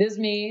 This is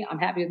me. I'm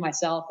happy with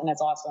myself, and that's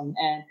awesome.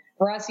 And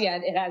for us,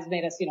 it has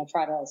made us,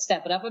 try to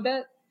step it up a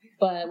bit,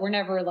 but we're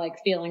never like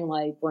feeling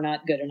like we're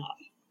not good enough.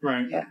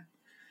 Right. Yeah.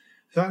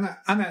 So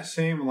on that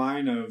same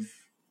line of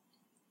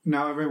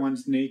now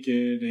everyone's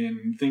naked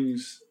and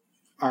things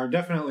are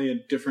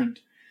definitely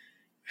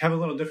have a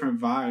little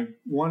different vibe.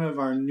 One of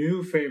our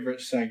new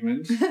favorite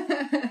segments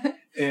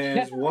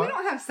is what... We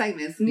don't have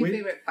segments. New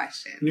favorite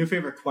question. New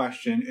favorite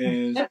question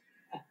is,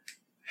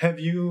 have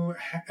you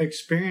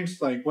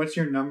experienced, what's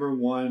your number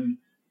one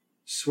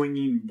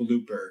swinging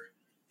blooper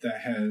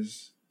that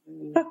has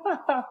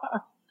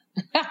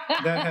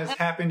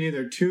happened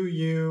either to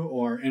you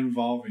or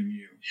involving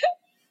you?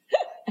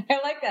 I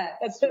like that.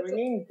 That's a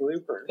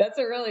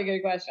really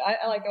good question.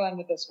 I like the one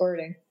with the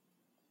squirting.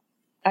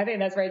 I think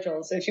that's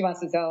Rachel's, if she wants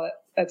to tell it.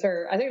 That's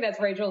her. I think that's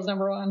Rachel's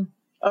number one.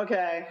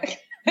 Okay.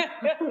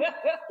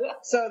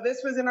 So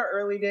this was in our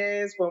early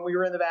days when we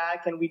were in the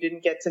back and we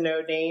didn't get to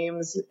know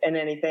names and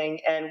anything.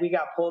 And we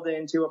got pulled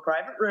into a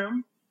private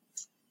room.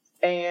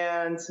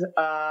 And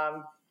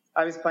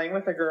I was playing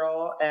with a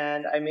girl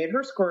and I made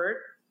her squirt.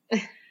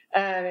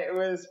 And it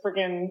was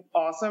freaking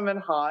awesome and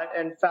hot.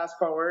 And fast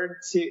forward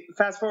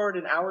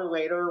an hour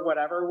later,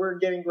 whatever, we're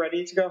getting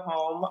ready to go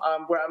home.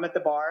 Where I'm at the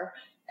bar,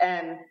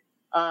 and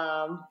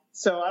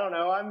so I don't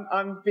know.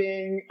 I'm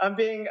being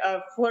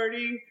a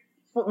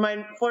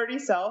my flirty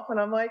self, and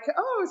I'm like,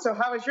 oh, so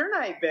how has your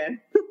night been?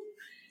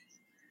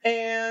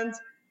 And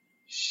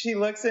she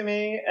looks at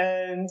me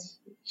and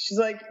she's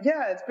like,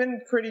 yeah, it's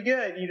been pretty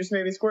good. You just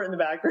made me squirt in the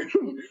back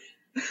room.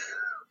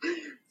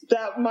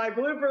 That my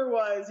blooper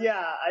was,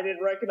 I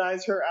didn't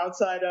recognize her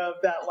outside of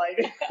that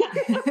lighting.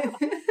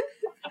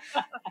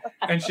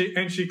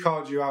 and she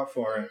called you out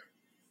for it.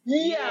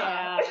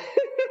 Yeah.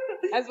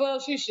 As well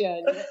she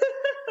should.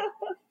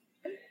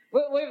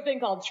 We have a thing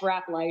called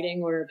trap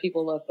lighting where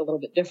people look a little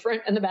bit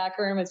different in the back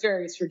room. It's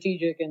very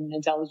strategic and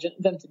intelligent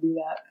of them to do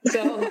that.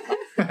 So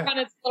kind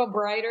of it's a little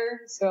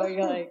brighter. So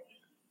you're like,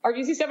 or if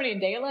you see somebody in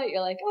daylight,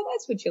 you're like, oh,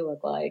 that's what you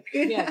look like.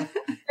 Yeah.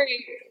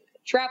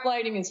 Trap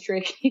lighting is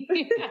tricky.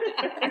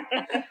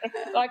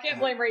 So I can't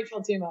blame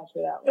Rachel too much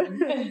for that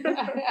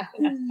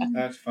one.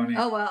 That's funny.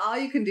 Oh, well, all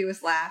you can do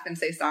is laugh and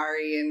say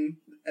sorry, and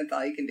that's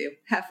all you can do.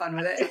 Have fun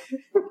with it.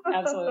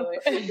 Absolutely.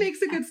 It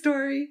makes a good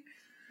story.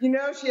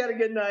 She had a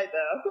good night,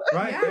 though.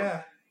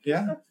 Right,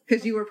 yeah.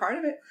 Because you were part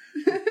of it.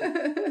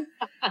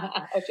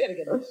 Oh, she had a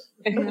good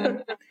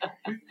one.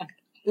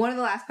 One of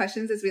the last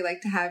questions is we like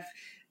to have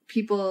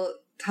people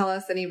tell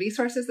us any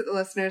resources that the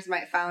listeners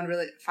might find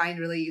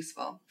really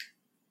useful.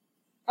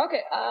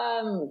 Okay.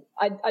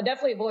 I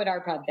definitely avoid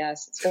our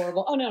podcast. It's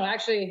horrible. Oh, no,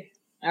 actually.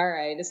 All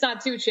right. It's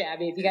not too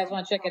shabby. If you guys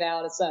want to check it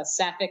out, it's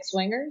Sapphic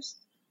Swingers.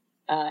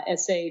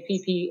 Sapphic.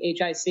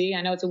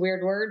 I know it's a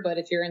weird word, but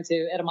if you're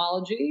into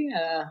etymology,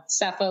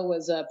 Sappho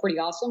was a pretty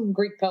awesome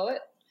Greek poet.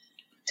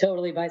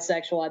 Totally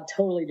bisexual. I'd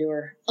totally do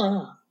her.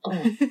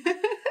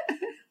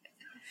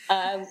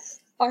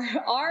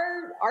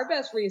 Our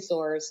best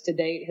resource to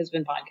date has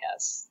been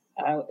podcasts.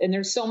 And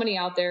there's so many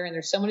out there and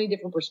there's so many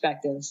different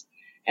perspectives.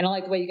 And I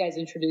like the way you guys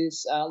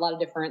introduce a lot of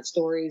different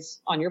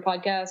stories on your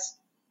podcast.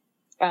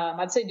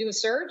 I'd say do a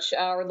search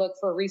or look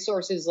for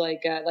resources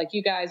like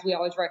you guys. We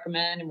always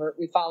recommend, and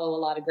we follow a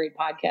lot of great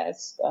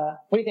podcasts. What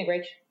do you think,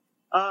 Rach?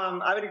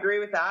 I would agree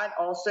with that.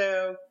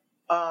 Also,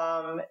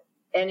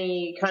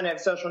 any kind of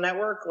social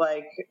network,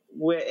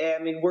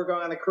 we're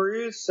going on the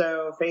cruise,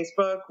 so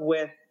Facebook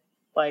with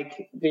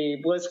the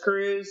Bliss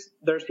Cruise.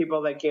 There's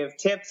people that give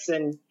tips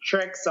and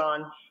tricks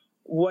on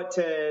what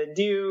to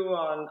do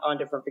on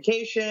different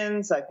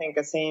vacations. I think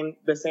the same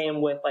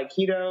with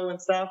keto and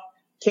stuff.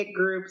 Kick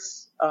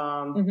groups. A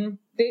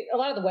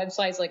lot of the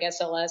websites like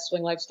SLS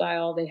Swing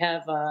Lifestyle, they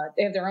have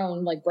their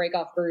own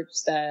break-off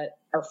groups that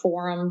are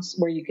forums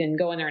where you can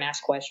go in there and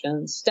ask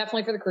questions.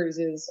 Definitely for the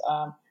cruises.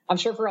 I'm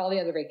sure for all the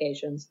other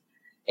vacations.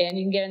 And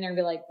you can get in there and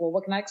be like, well,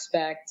 what can I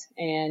expect?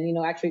 And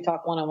actually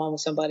talk one-on-one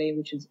with somebody,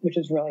 which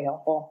is really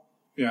helpful.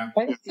 Yeah.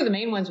 But I think these are the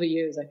main ones we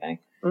use, I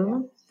think.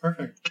 Mm-hmm.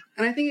 Perfect.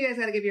 And I think you guys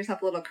got to give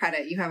yourself a little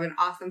credit. You have an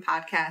awesome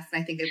podcast,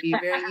 and I think it'd be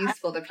very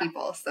useful to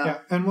people. So yeah,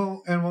 and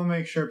we'll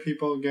make sure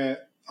people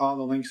get all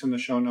the links in the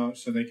show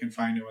notes so they can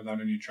find it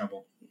without any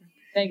trouble.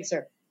 Thanks,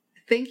 sir.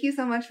 Thank you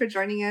so much for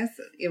joining us.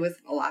 It was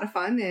a lot of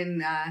fun,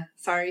 and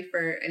sorry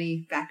for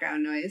any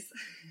background noise.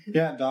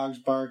 Yeah, dogs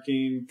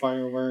barking,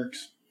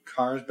 fireworks,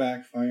 cars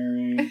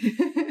backfiring.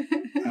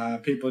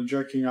 people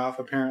jerking off,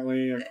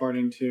 apparently,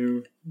 according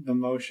to the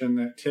motion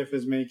that Tiff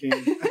is making.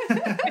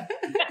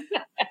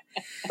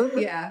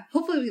 Yeah,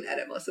 hopefully we can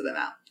edit most of them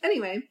out.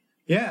 Anyway.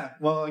 Yeah,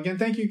 well, again,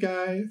 thank you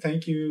guys.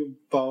 Thank you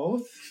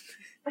both.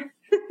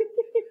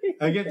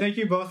 Again, thank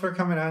you both for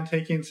coming on,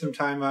 taking some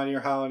time out of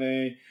your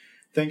holiday.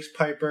 Thanks,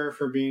 Piper,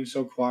 for being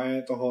so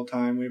quiet the whole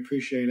time. We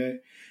appreciate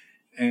it.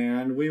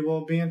 And we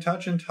will be in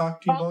touch and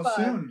talk to you both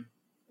soon.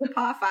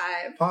 Paw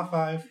 5. Paw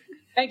 5.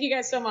 Thank you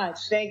guys so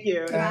much. Thank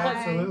you.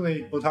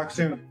 Absolutely. We'll talk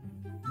soon.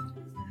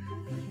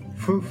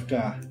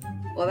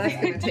 Foofda. Well, that's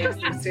going to take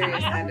some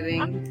serious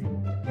editing.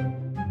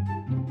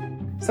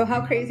 So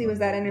how crazy was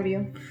that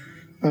interview?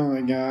 Oh,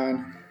 my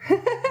God.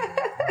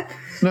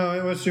 No,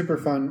 it was super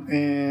fun.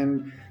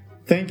 And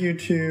thank you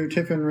to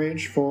Tiff and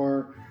Rach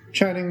for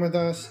chatting with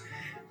us.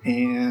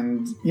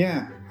 And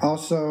yeah,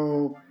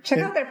 also check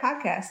out their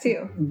podcast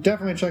too.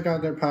 Definitely check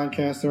out their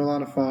podcast. They're a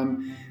lot of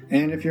fun.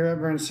 And if you're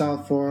ever in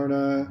South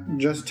Florida,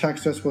 just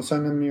text us. We'll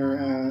send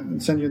them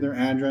send you their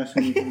address.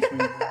 And you can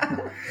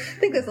I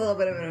think that's a little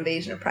bit of an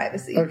invasion of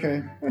privacy.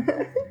 Okay.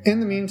 In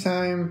the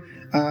meantime,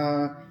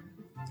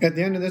 at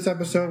the end of this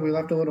episode, we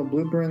left a little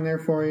blooper in there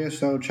for you,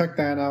 so check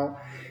that out.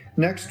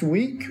 Next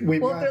week,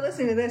 if they're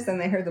listening to this, then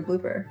they heard the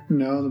blooper.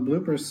 No, the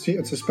blooper,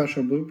 it's a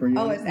special blooper.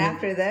 It's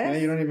after this? Yeah,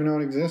 you don't even know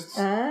it exists.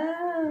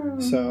 Oh.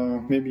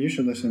 So maybe you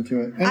should listen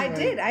to it. Anyway. I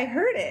did. I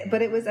heard it,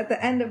 but it was at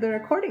the end of the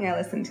recording I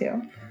listened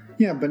to.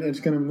 Yeah, but it's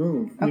going to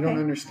move. Okay. You don't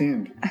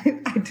understand.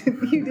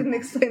 You didn't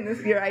explain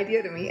your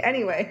idea to me.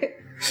 Anyway.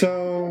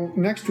 So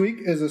next week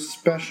is a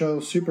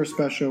super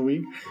special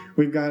week.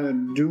 We've got a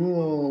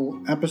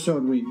dual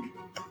episode week.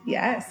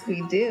 Yes,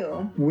 we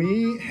do.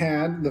 We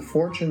had the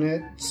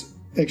fortunate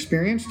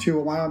experience to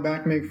a while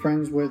back make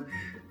friends with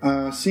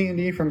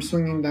C&D from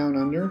Swinging Down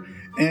Under,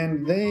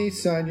 and they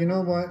said, you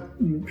know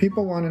what,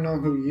 people want to know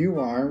who you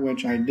are,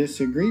 which I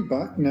disagree,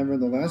 but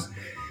nevertheless,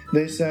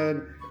 they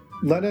said,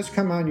 let us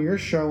come on your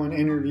show and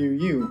interview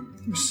you.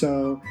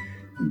 So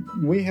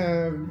we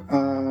have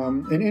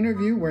an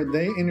interview where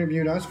they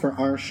interviewed us for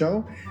our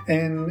show,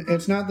 and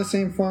it's not the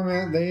same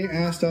format. They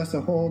asked us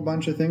a whole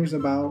bunch of things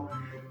about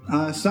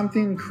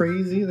something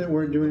crazy that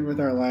we're doing with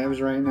our lives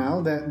right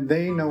now that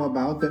they know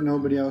about that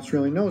nobody else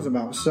really knows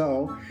about.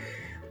 So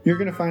you're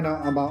going to find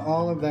out about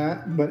all of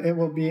that, but it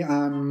will be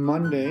on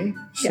Monday.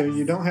 So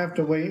you don't have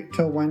to wait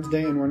till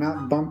Wednesday, and we're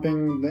not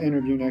bumping the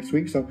interview next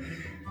week. So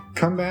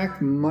come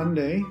back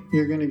Monday.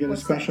 You're going to get a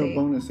special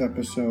bonus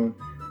episode.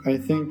 I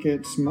think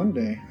it's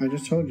Monday. I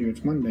just told you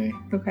it's Monday.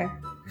 Okay.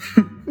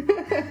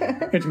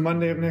 It's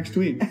Monday of next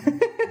week.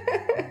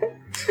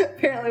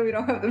 Apparently we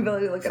don't have the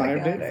ability to look at the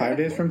calendar. 5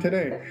 days from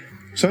today.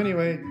 So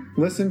anyway,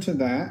 listen to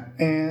that,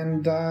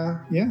 and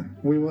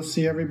we will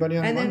see everybody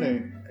on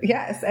Monday.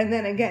 Yes, and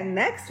then again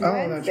next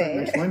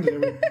Wednesday. That's right, next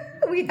Wednesday.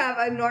 We have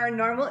a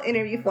normal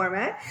interview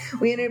format.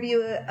 We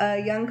interview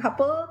a young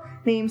couple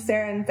named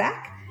Sarah and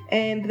Zach,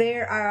 and they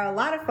are a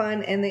lot of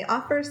fun, and they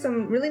offer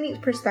some really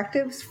neat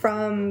perspectives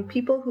from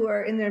people who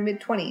are in their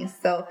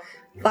mid-20s. So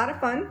a lot of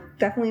fun.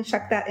 Definitely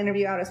check that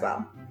interview out as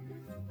well.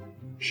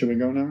 Should we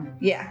go now?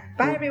 Yeah.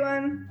 Bye,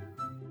 everyone.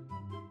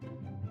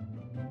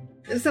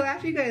 So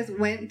after you guys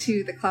went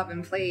to the club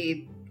and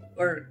played,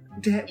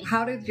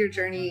 how did your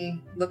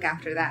journey look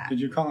after that?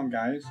 Did you call them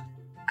guys?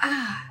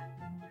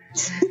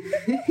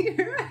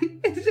 You're right.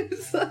 It's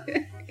just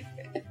like...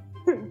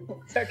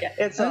 It's okay.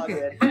 It's all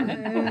good. You're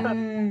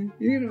going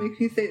to make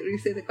me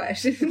say the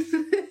question.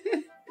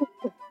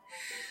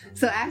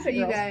 So after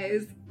you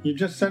guys... You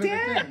just said it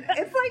again.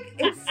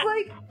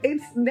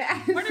 It's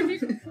natural. What did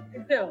you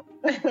do?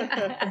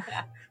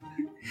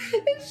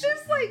 It's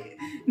just like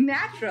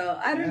natural.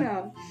 I don't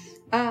know.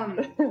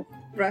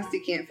 Rusty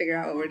can't figure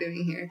out what we're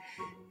doing here.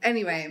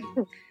 Anyway.